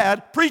used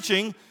bad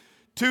preaching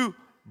to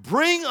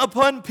bring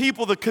upon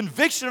people the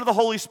conviction of the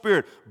Holy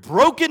Spirit,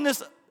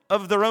 brokenness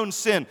of their own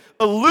sin,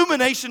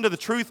 illumination to the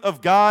truth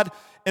of God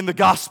and the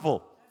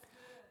gospel,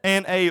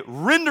 and a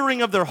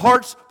rendering of their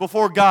hearts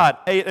before God,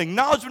 an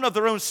acknowledgement of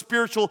their own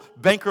spiritual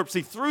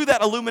bankruptcy. Through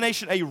that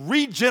illumination, a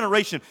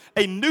regeneration,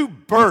 a new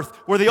birth,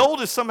 where the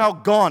old is somehow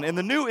gone and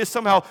the new is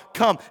somehow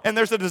come. And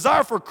there's a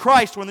desire for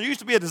Christ when there used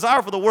to be a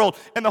desire for the world.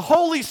 And the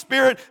Holy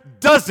Spirit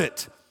does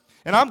it.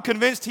 And I'm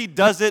convinced He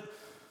does it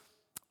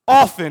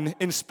often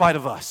in spite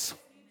of us.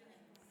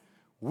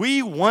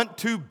 We want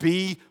to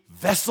be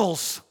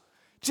vessels.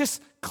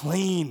 Just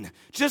clean,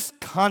 just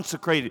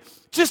consecrated,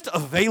 just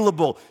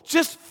available,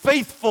 just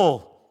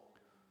faithful,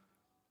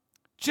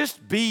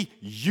 just be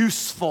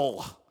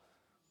useful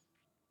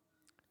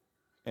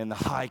in the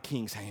high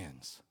King's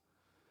hands.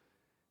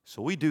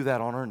 So we do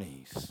that on our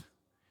knees.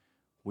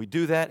 We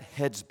do that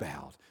heads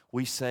bowed.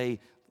 We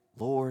say,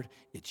 Lord,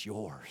 it's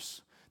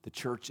yours. The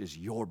church is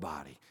your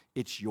body.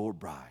 It's your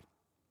bride.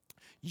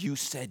 You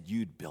said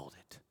you'd build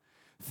it.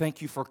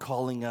 Thank you for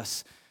calling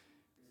us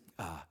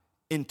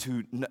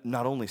into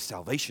not only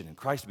salvation in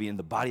Christ, to be in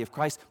the body of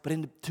Christ, but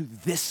into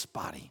this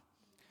body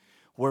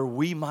where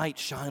we might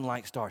shine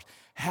like stars.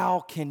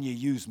 How can you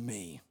use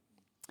me?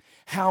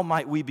 How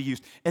might we be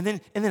used? And then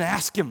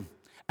ask Him.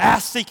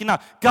 Ask, seek, and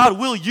knock. God,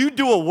 will you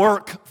do a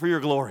work for your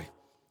glory?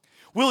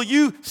 Will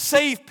you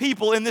save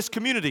people in this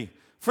community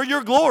for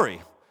your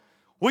glory?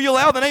 Will you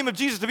allow the name of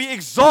Jesus to be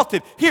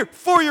exalted here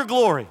for your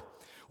glory?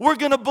 We're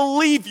going to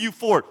believe you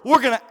for it.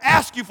 We're going to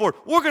ask you for it.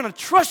 We're going to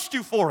trust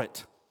you for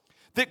it.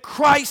 That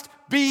Christ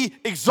be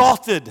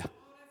exalted.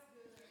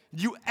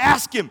 You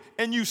ask Him,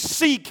 and you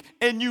seek,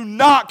 and you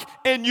knock,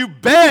 and you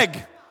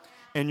beg,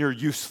 and you're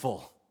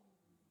useful.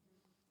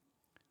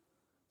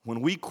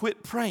 When we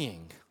quit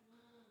praying,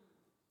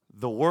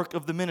 the work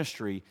of the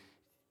ministry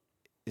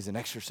is an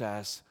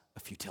exercise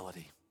of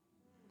futility.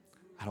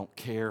 I don't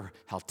care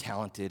how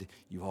talented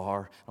you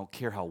are. I don't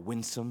care how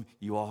winsome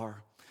you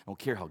are. I don't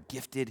care how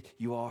gifted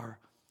you are.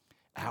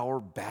 Our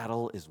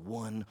battle is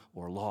won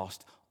or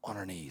lost on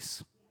our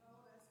knees.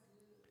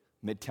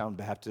 Midtown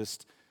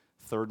Baptist,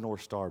 Third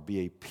North Star,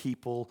 be a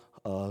people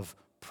of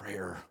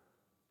prayer.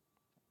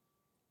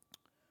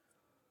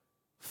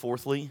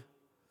 Fourthly,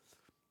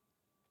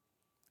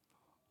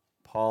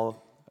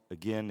 Paul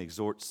again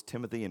exhorts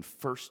Timothy in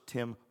 1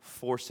 Tim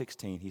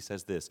 4:16. He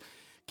says this,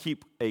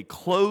 keep a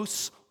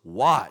close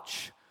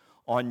watch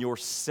on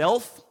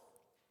yourself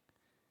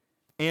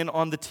and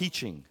on the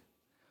teaching.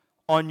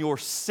 On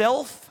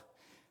yourself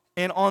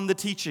and on the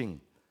teaching.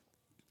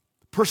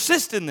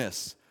 Persist in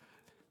this.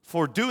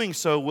 For doing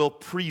so will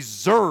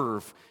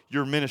preserve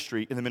your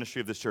ministry in the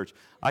ministry of this church.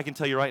 I can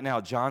tell you right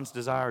now, John's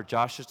desire,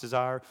 Josh's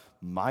desire,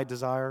 my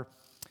desire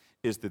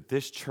is that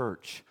this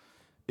church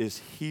is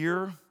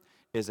here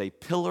as a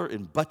pillar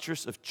and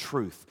buttress of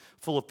truth,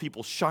 full of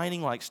people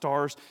shining like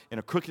stars in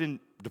a crooked and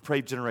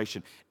depraved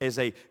generation, as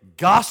a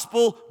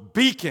gospel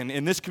beacon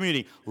in this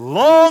community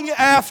long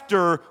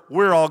after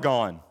we're all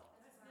gone.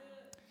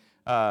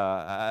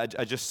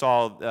 I just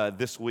saw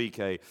this week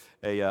a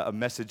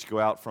message go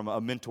out from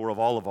a mentor of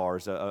all of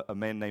ours, a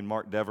man named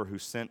Mark Dever, who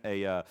sent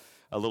a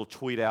little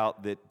tweet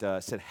out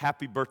that said,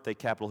 "Happy birthday,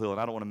 Capitol Hill." And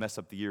I don't want to mess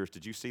up the years.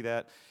 Did you see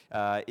that?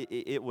 I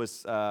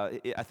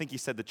think he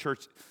said the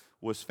church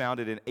was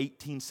founded in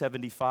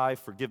 1875.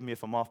 Forgive me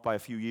if I'm off by a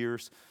few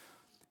years.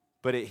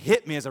 But it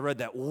hit me as I read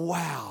that.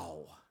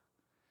 Wow.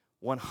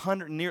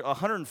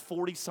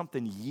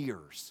 140-something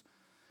years.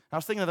 I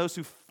was thinking of those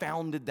who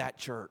founded that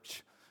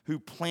church, who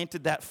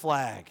planted that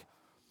flag,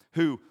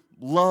 who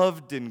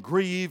loved and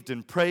grieved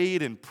and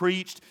prayed and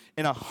preached.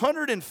 And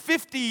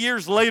 150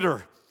 years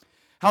later,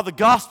 how the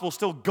gospel's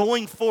still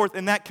going forth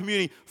in that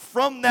community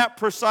from that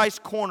precise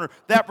corner,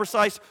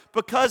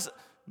 because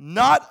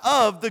not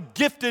of the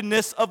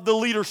giftedness of the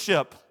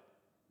leadership,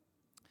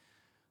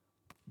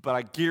 but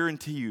I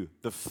guarantee you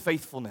the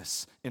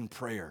faithfulness in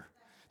prayer,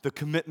 the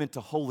commitment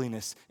to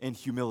holiness and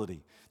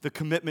humility, the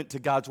commitment to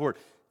God's word.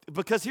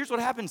 Because here's what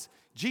happens.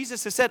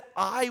 Jesus has said,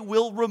 I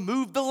will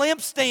remove the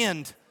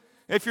lampstand.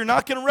 If you're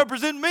not going to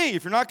represent me,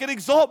 if you're not going to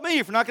exalt me,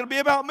 if you're not going to be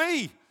about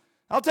me,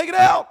 I'll take it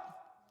out.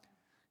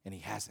 And He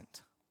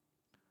hasn't.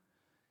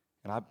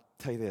 And I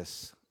tell you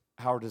this,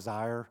 our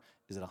desire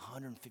is that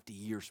 150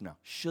 years from now,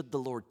 should the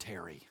Lord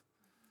tarry,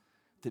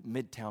 that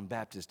Midtown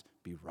Baptist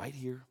be right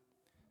here,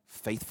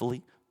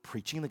 faithfully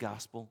preaching the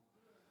gospel,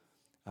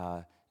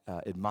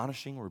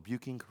 admonishing,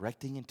 rebuking,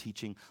 correcting, and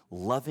teaching,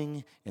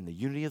 loving in the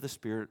unity of the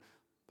Spirit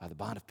by the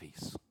bond of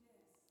peace.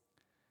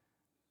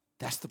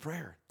 That's the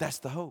prayer. That's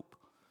the hope.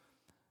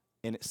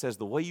 And it says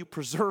the way you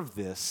preserve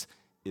this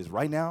is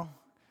right now,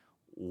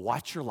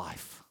 watch your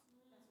life.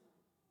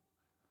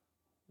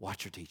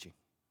 Watch your teaching.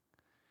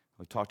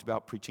 We talked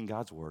about preaching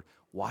God's word.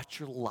 Watch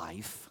your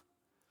life.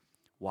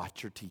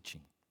 Watch your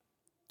teaching.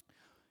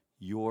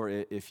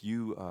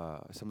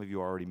 Some of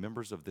you are already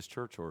members of this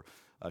church or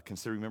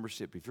considering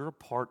membership, if you're a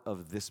part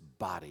of this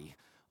body,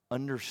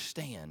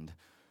 understand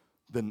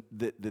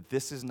that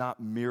this is not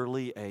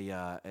merely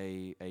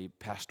a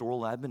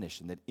pastoral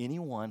admonition, that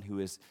anyone who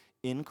is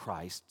in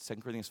Christ, 2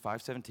 Corinthians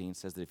 5:17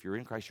 says that if you're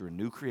in Christ, you're a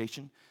new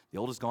creation. The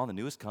old is gone, the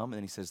new has come. And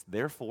then he says,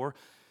 therefore,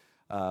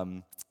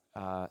 in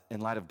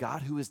light of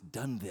God who has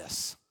done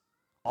this,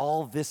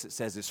 all this, it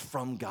says, is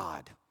from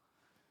God.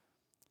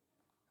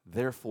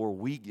 Therefore,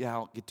 we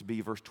now get to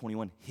be, verse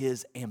 21,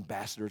 his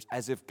ambassadors,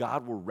 as if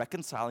God were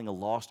reconciling a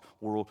lost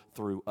world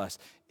through us.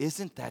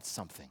 Isn't that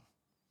something?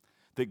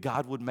 That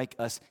God would make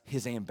us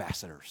his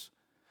ambassadors.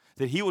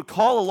 That he would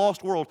call a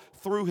lost world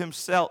through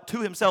himself,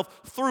 to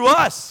himself through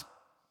us.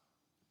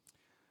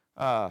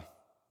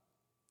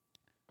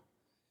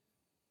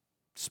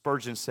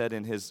 Spurgeon said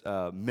in his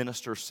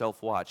Minister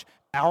Self-Watch,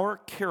 our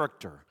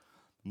character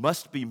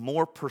must be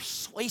more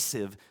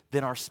persuasive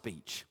than our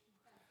speech.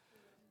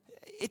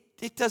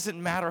 It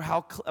doesn't matter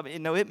how,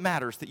 it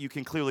matters that you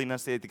can clearly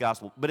enunciate the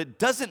gospel, but it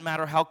doesn't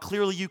matter how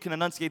clearly you can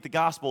enunciate the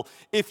gospel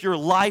if your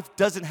life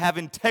doesn't have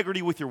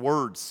integrity with your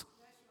words.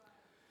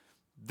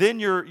 Then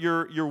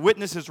your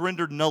witness is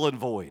rendered null and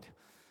void.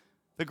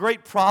 The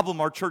great problem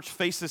our church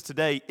faces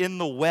today in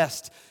the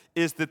West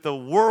is that the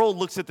world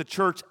looks at the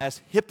church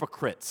as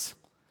hypocrites.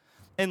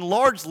 And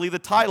largely the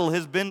title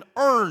has been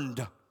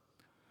earned.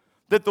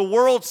 That the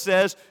world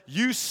says,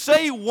 you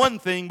say one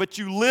thing, but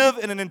you live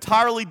in an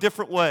entirely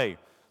different way.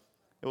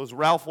 It was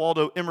Ralph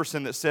Waldo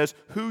Emerson that says,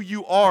 who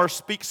you are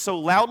speaks so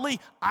loudly,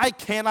 I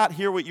cannot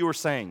hear what you are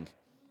saying.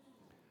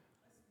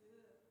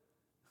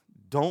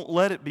 Don't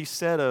let it be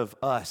said of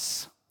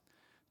us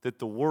that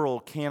the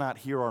world cannot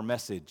hear our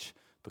message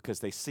because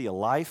they see a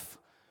life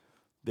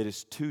that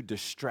is too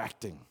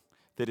distracting,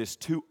 that is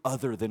too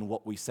other than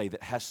what we say,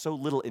 that has so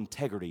little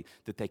integrity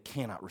that they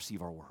cannot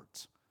receive our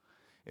words.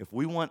 If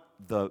we want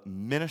the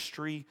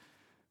ministry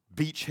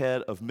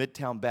beachhead of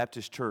Midtown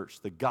Baptist Church,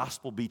 the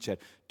gospel beachhead,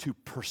 to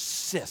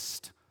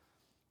persist,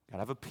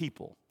 gotta have a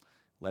people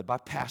led by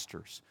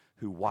pastors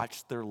who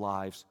watch their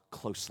lives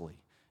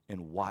closely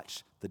and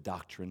watch the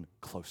doctrine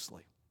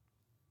closely.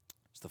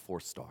 It's the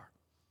fourth star.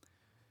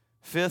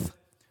 Fifth,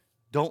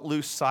 don't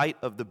lose sight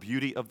of the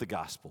beauty of the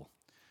gospel.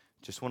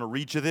 Just want to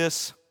read you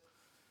this.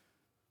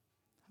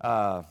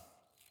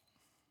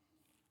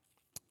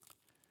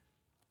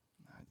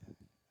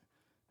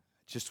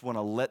 Just want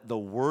to let the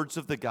words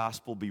of the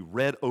gospel be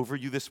read over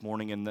you this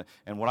morning,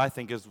 and what I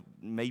think is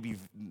maybe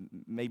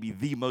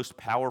the most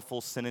powerful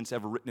sentence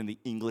ever written in the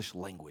English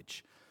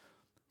language.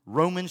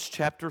 Romans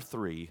chapter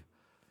 3,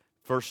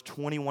 verse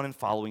 21 and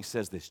following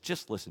says this.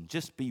 Just listen,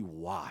 just be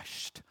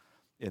washed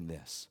in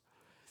this.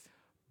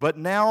 But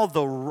now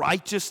the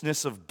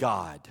righteousness of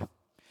God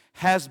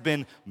has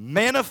been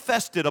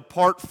manifested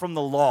apart from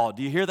the law.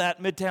 Do you hear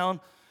that,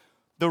 Midtown?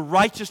 The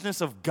righteousness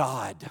of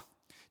God.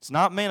 It's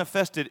not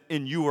manifested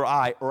in you or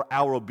I or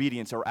our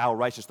obedience or our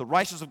righteousness. The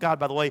righteousness of God,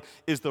 by the way,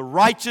 is the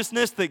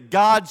righteousness that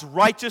God's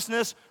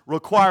righteousness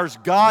requires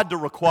God to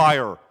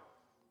require.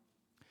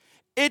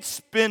 It's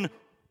been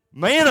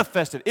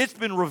manifested. It's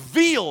been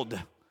revealed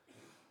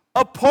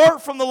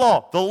apart from the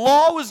law. The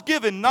law was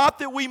given not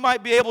that we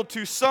might be able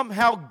to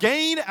somehow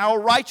gain our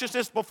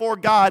righteousness before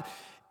God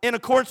in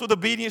accordance with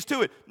obedience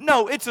to it.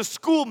 No, it's a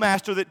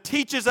schoolmaster that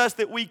teaches us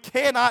that we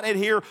cannot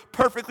adhere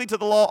perfectly to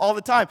the law all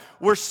the time.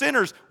 We're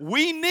sinners.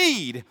 We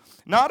need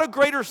not a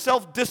greater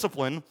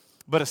self-discipline,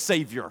 but a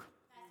Savior.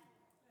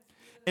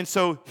 And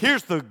so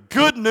here's the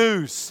good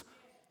news.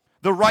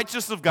 The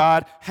righteousness of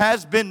God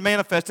has been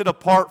manifested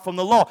apart from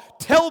the law.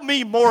 Tell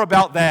me more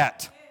about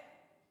that.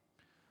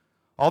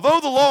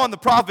 Although the law and the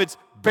prophets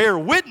bear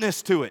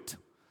witness to it,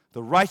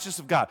 the righteousness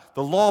of God,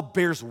 the law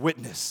bears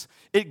witness.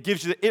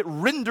 It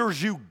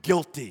renders you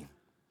guilty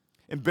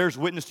and bears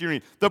witness to your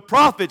need. The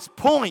prophets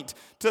point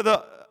to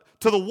the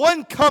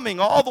one coming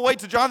all the way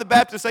to John the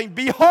Baptist saying,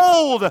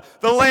 behold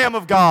the Lamb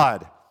of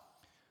God.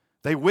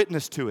 They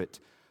witness to it.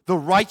 The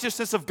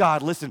righteousness of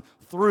God, listen,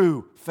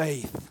 through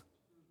faith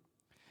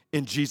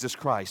in Jesus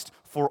Christ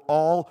for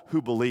all who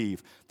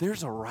believe.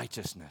 There's a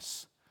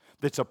righteousness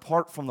that's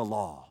apart from the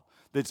law,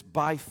 that's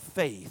by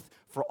faith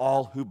for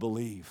all who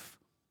believe.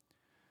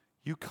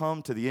 You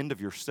come to the end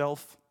of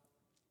yourself.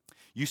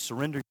 You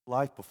surrender your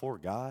life before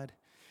God.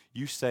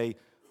 You say,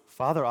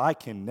 Father, I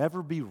can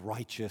never be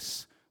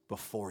righteous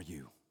before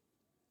you.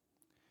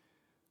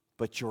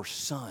 But your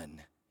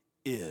Son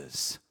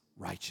is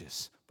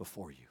righteous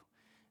before you.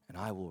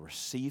 and I will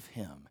receive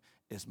him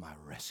as my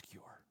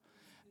rescuer,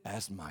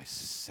 as my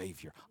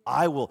Savior.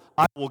 I will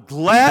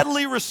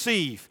gladly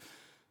receive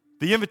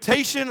the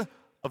invitation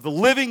of the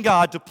living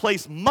God to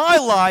place my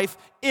life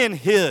in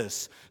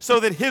his,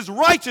 so that his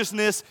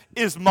righteousness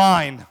is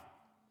mine.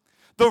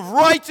 The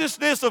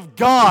righteousness of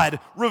God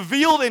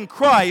revealed in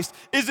Christ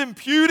is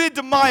imputed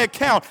to my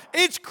account.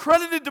 It's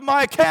credited to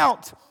my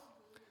account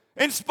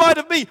in spite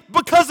of me,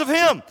 because of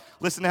him.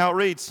 Listen to how it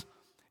reads.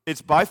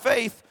 It's by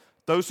faith,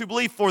 those who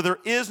believe, for there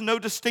is no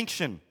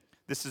distinction.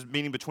 This is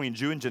meaning between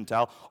Jew and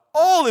Gentile.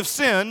 All have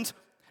sinned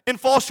and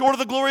fall short of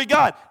the glory of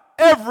God.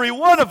 Every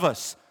one of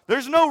us.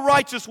 There's no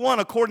righteous one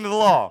according to the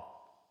law,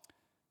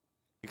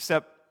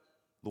 except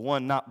the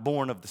one not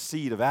born of the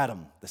seed of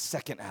Adam, the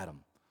second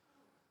Adam,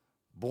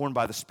 born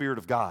by the Spirit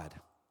of God.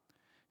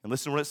 And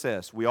listen to what it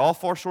says. We all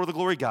fall short of the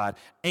glory of God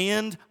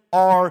and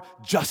are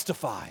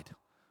justified.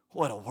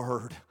 What a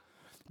word.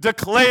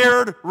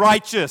 Declared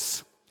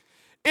righteous.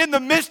 In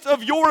the midst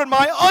of your and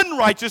my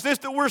unrighteousness,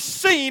 that we're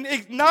seen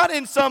not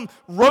in some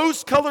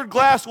rose-colored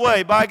glass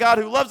way by a God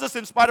who loves us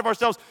in spite of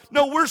ourselves.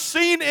 No, we're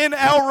seen in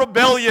our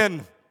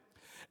rebellion.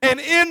 And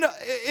in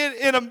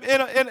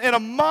a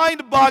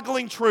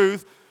mind-boggling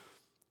truth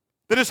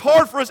that is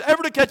hard for us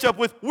ever to catch up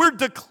with, we're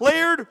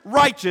declared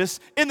righteous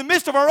in the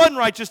midst of our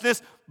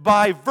unrighteousness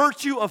by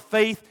virtue of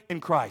faith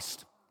in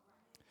Christ.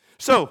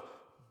 So,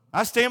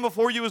 I stand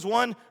before you as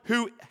one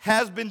who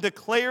has been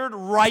declared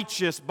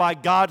righteous by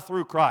God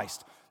through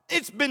Christ.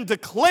 It's been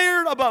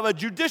declared above a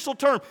judicial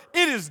term.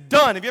 It is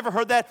done. Have you ever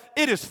heard that?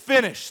 It is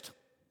finished.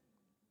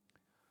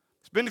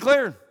 It's been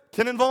declared.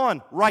 Ken and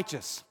Vaughn,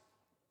 righteous.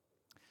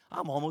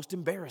 I'm almost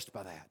embarrassed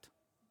by that,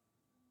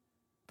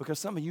 because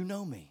some of you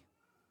know me.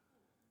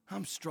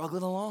 I'm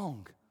struggling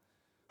along.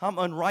 I'm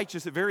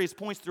unrighteous at various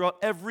points throughout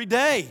every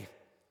day.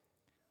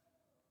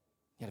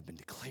 Yet I've been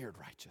declared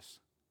righteous.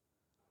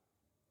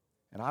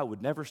 And I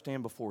would never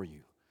stand before you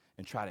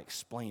and try to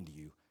explain to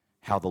you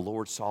how the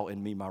Lord saw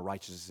in me my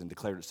righteousness and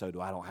declared it so,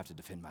 I don't have to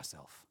defend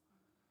myself.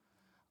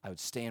 I would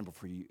stand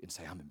before you and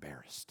say, I'm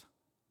embarrassed.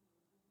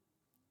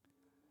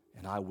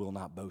 And I will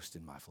not boast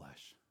in my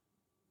flesh,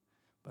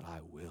 but I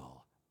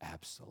will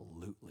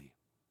absolutely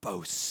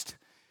boast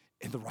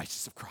in the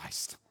righteousness of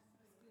Christ.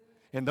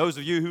 And those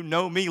of you who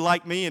know me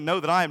like me and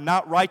know that I am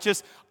not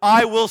righteous,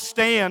 I will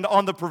stand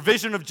on the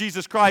provision of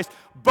Jesus Christ,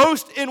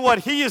 boast in what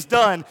he has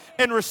done,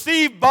 and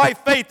receive by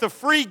faith the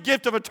free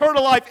gift of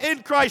eternal life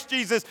in Christ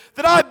Jesus,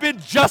 that I've been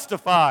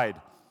justified.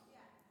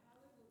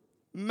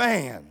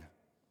 Man.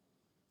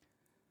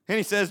 And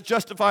he says,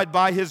 justified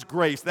by his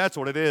grace. That's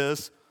what it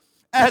is.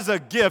 As a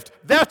gift.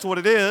 That's what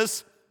it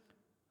is.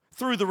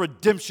 Through the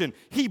redemption.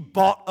 He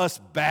bought us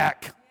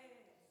back.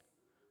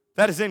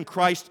 That is in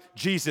Christ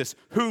Jesus,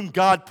 whom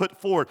God put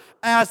forward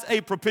as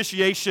a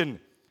propitiation.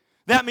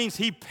 That means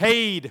he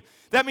paid.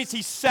 That means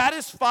he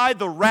satisfied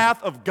the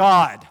wrath of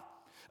God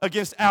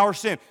against our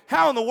sin.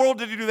 How in the world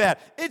did he do that?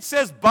 It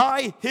says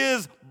by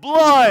his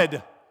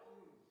blood.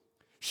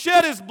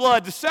 Shed his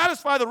blood to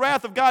satisfy the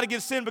wrath of God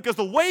against sin, because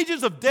the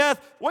wages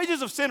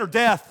of sin are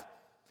death.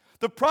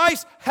 The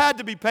price had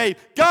to be paid.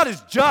 God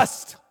is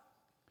just.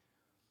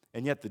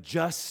 And yet the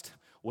just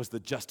was the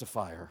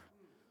justifier.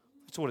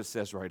 That's what it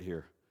says right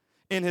here.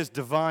 In his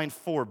divine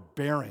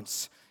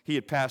forbearance, he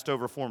had passed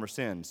over former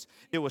sins.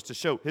 It was to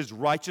show his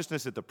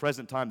righteousness at the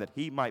present time, that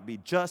he might be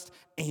just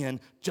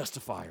and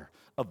justifier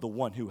of the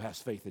one who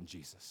has faith in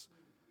Jesus.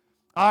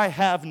 I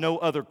have no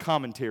other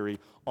commentary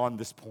on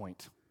this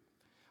point.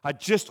 I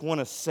just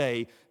want to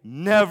say,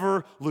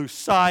 never lose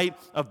sight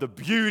of the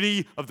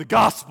beauty of the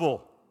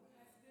gospel.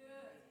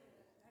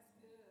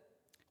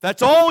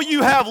 That's all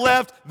you have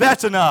left,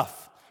 that's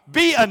enough.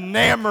 Be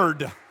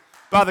enamored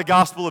by the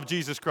gospel of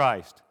Jesus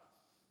Christ.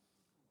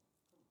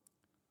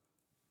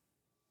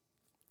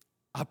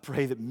 I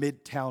pray that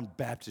Midtown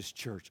Baptist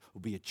Church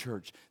will be a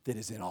church that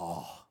is in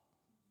awe.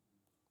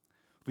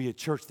 Be a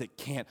church that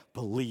can't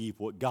believe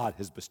what God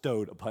has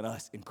bestowed upon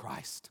us in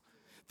Christ.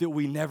 That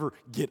we never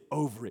get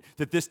over it.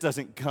 That this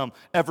doesn't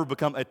ever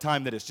become a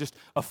time that is just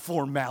a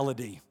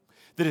formality.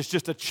 That is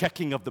just a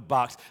checking of the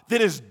box.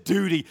 That is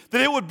duty. That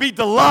it would be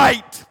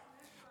delight.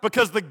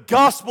 Because the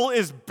gospel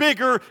is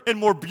bigger and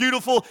more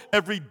beautiful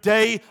every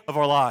day of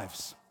our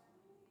lives.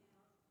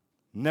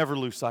 Never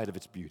lose sight of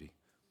its beauty.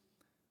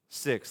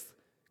 Sixth,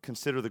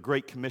 consider the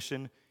Great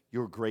Commission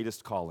your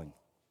greatest calling.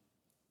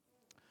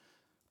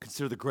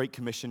 Consider the Great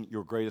Commission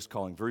your greatest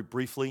calling. Very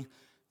briefly,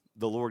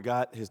 the Lord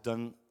God has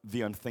done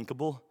the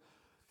unthinkable.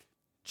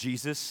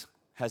 Jesus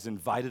has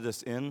invited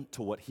us in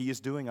to what he is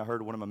doing. I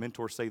heard one of my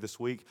mentors say this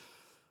week,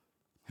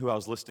 who I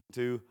was listening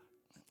to,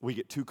 we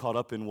get too caught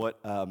up in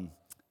what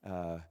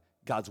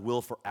God's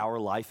will for our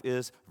life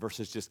is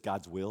versus just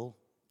God's will.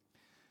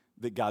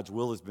 That God's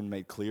will has been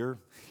made clear.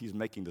 He's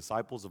making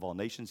disciples of all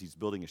nations. He's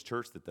building his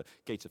church that the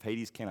gates of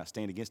Hades cannot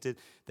stand against it.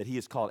 That he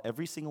has called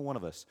every single one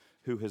of us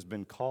who has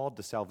been called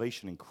to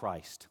salvation in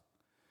Christ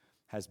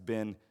has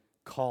been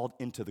called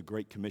into the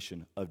Great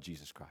Commission of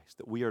Jesus Christ.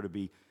 That we are to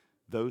be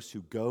those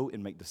who go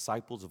and make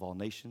disciples of all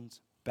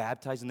nations,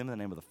 baptizing them in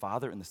the name of the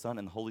Father and the Son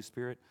and the Holy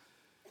Spirit,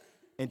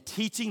 and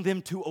teaching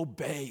them to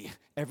obey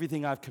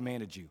everything I've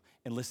commanded you.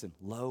 And listen,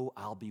 lo,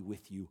 I'll be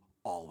with you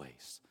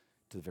always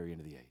to the very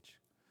end of the age.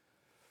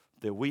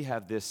 That we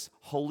have this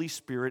Holy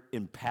Spirit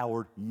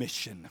empowered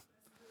mission.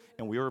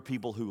 And we are a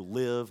people who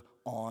live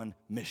on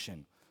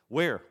mission.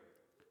 Where?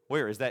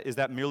 Where? Is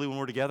that merely when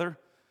we're together?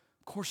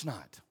 Of course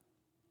not.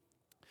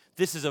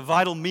 This is a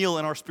vital meal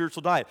in our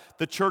spiritual diet.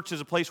 The church is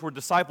a place where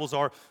disciples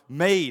are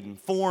made and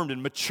formed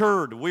and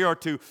matured. We are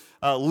to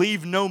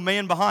leave no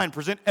man behind,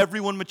 present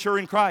everyone mature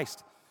in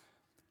Christ.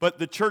 But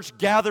the church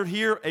gathered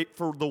here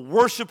for the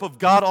worship of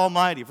God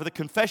Almighty, for the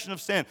confession of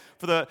sin,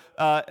 for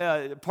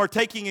the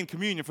partaking in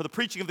communion, for the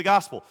preaching of the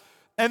gospel.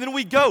 And then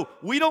we go.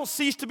 We don't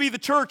cease to be the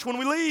church when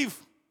we leave.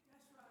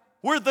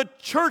 We're the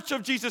church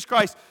of Jesus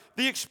Christ,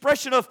 the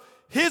expression of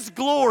His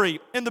glory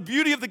and the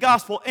beauty of the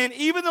gospel, and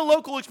even the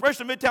local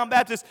expression of Midtown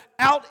Baptist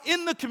out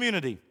in the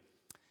community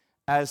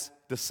as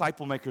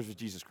disciple makers of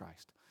Jesus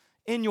Christ.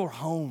 In your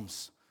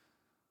homes,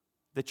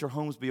 that your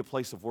homes be a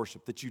place of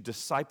worship, that you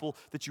disciple,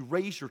 that you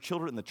raise your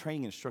children in the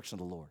training and instruction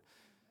of the Lord.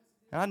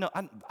 And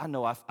I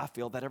know I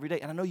feel that every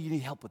day, and I know you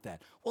need help with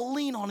that. Well,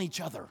 lean on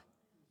each other.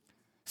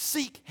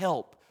 Seek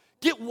help.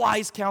 Get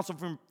wise counsel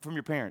from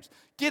your parents.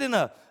 Get in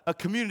a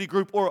community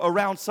group or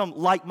around some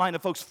like-minded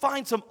folks.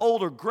 Find some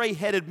older,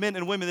 gray-headed men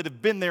and women that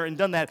have been there and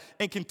done that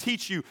and can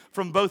teach you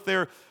from both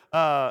their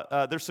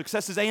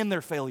successes and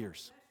their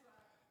failures.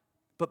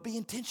 But be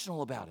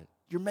intentional about it.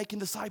 You're making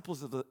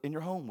disciples in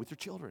your home with your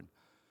children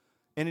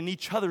and in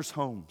each other's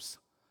homes.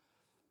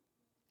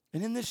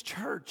 And in this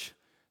church,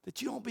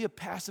 that you don't be a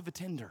passive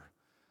attender.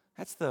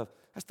 That's the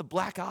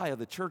black eye of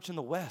the church in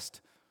the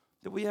West,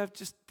 that we have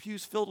just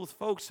pews filled with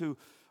folks who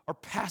are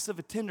passive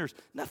attenders.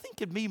 Nothing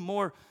could be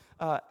more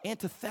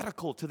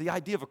antithetical to the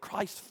idea of a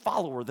Christ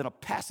follower than a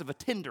passive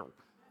attender.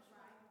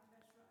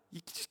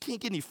 You just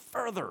can't get any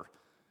further.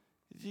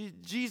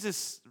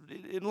 Jesus,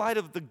 in light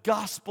of the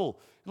gospel,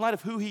 in light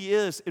of who He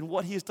is and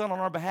what He has done on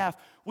our behalf,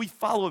 we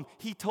follow Him.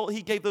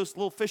 He gave those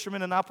little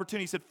fishermen an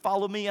opportunity. He said,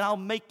 follow me and I'll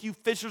make you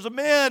fishers of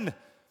men.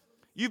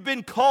 You've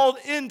been called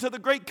into the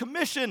Great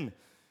Commission.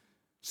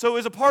 So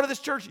as a part of this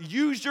church,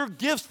 use your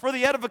gifts for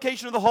the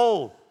edification of the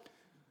whole.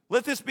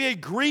 Let this be a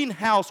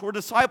greenhouse where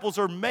disciples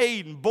are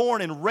made and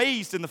born and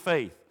raised in the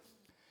faith.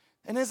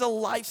 And as a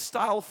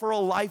lifestyle for a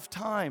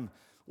lifetime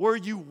where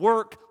you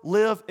work,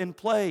 live, and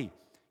play.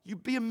 You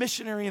be a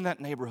missionary in that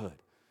neighborhood.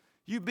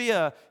 You be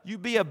a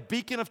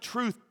beacon of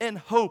truth and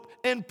hope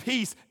and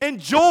peace and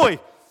joy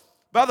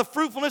by the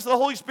fruitfulness of the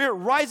Holy Spirit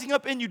rising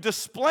up in you,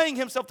 displaying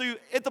Himself to you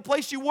at the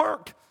place you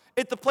work,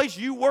 at the place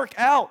you work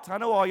out. I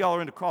know all y'all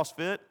are into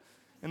CrossFit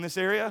in this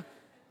area.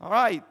 All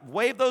right,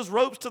 wave those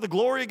ropes to the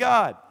glory of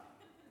God.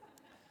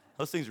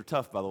 Those things are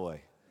tough, by the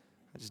way.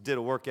 I just did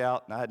a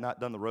workout, and I had not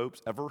done the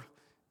ropes ever,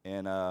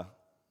 and I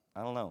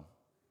don't know.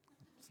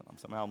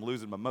 Somehow I'm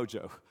losing my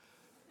mojo.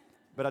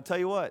 But I tell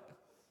you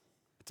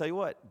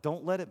what,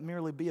 don't let it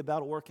merely be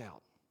about a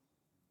workout.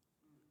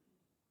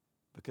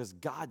 Because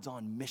God's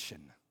on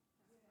mission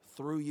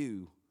through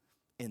you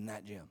in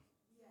that gym.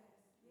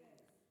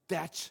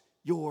 That's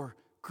your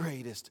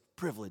greatest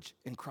privilege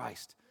in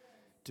Christ,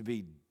 to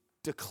be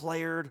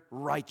declared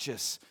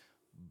righteous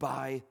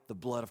by the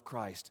blood of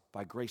Christ,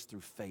 by grace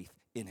through faith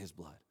in His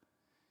blood,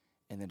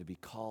 and then to be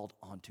called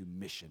onto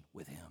mission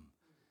with Him.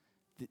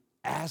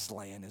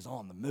 Aslan is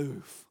on the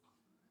move.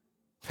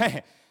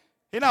 Man,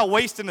 he's not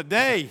wasting a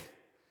day.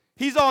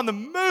 He's on the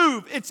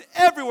move. It's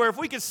everywhere. If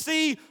we could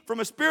see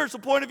from a spiritual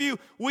point of view,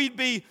 we'd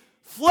be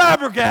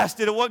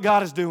flabbergasted at what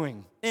God is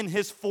doing in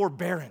His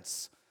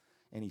forbearance.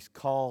 And He's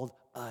called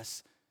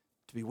us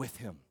to be with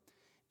Him.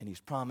 And He's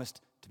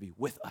promised to be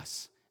with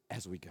us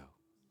as we go.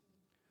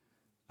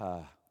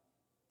 By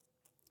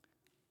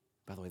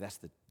the way, that's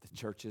the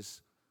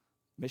church's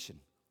mission,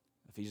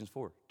 Ephesians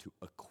 4, to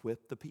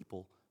equip the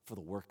people for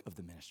the work of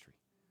the ministry.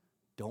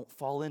 Don't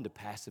fall into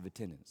passive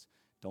attendance.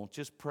 Don't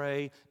just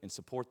pray and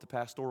support the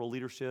pastoral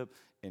leadership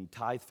and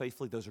tithe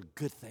faithfully. Those are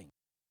good things.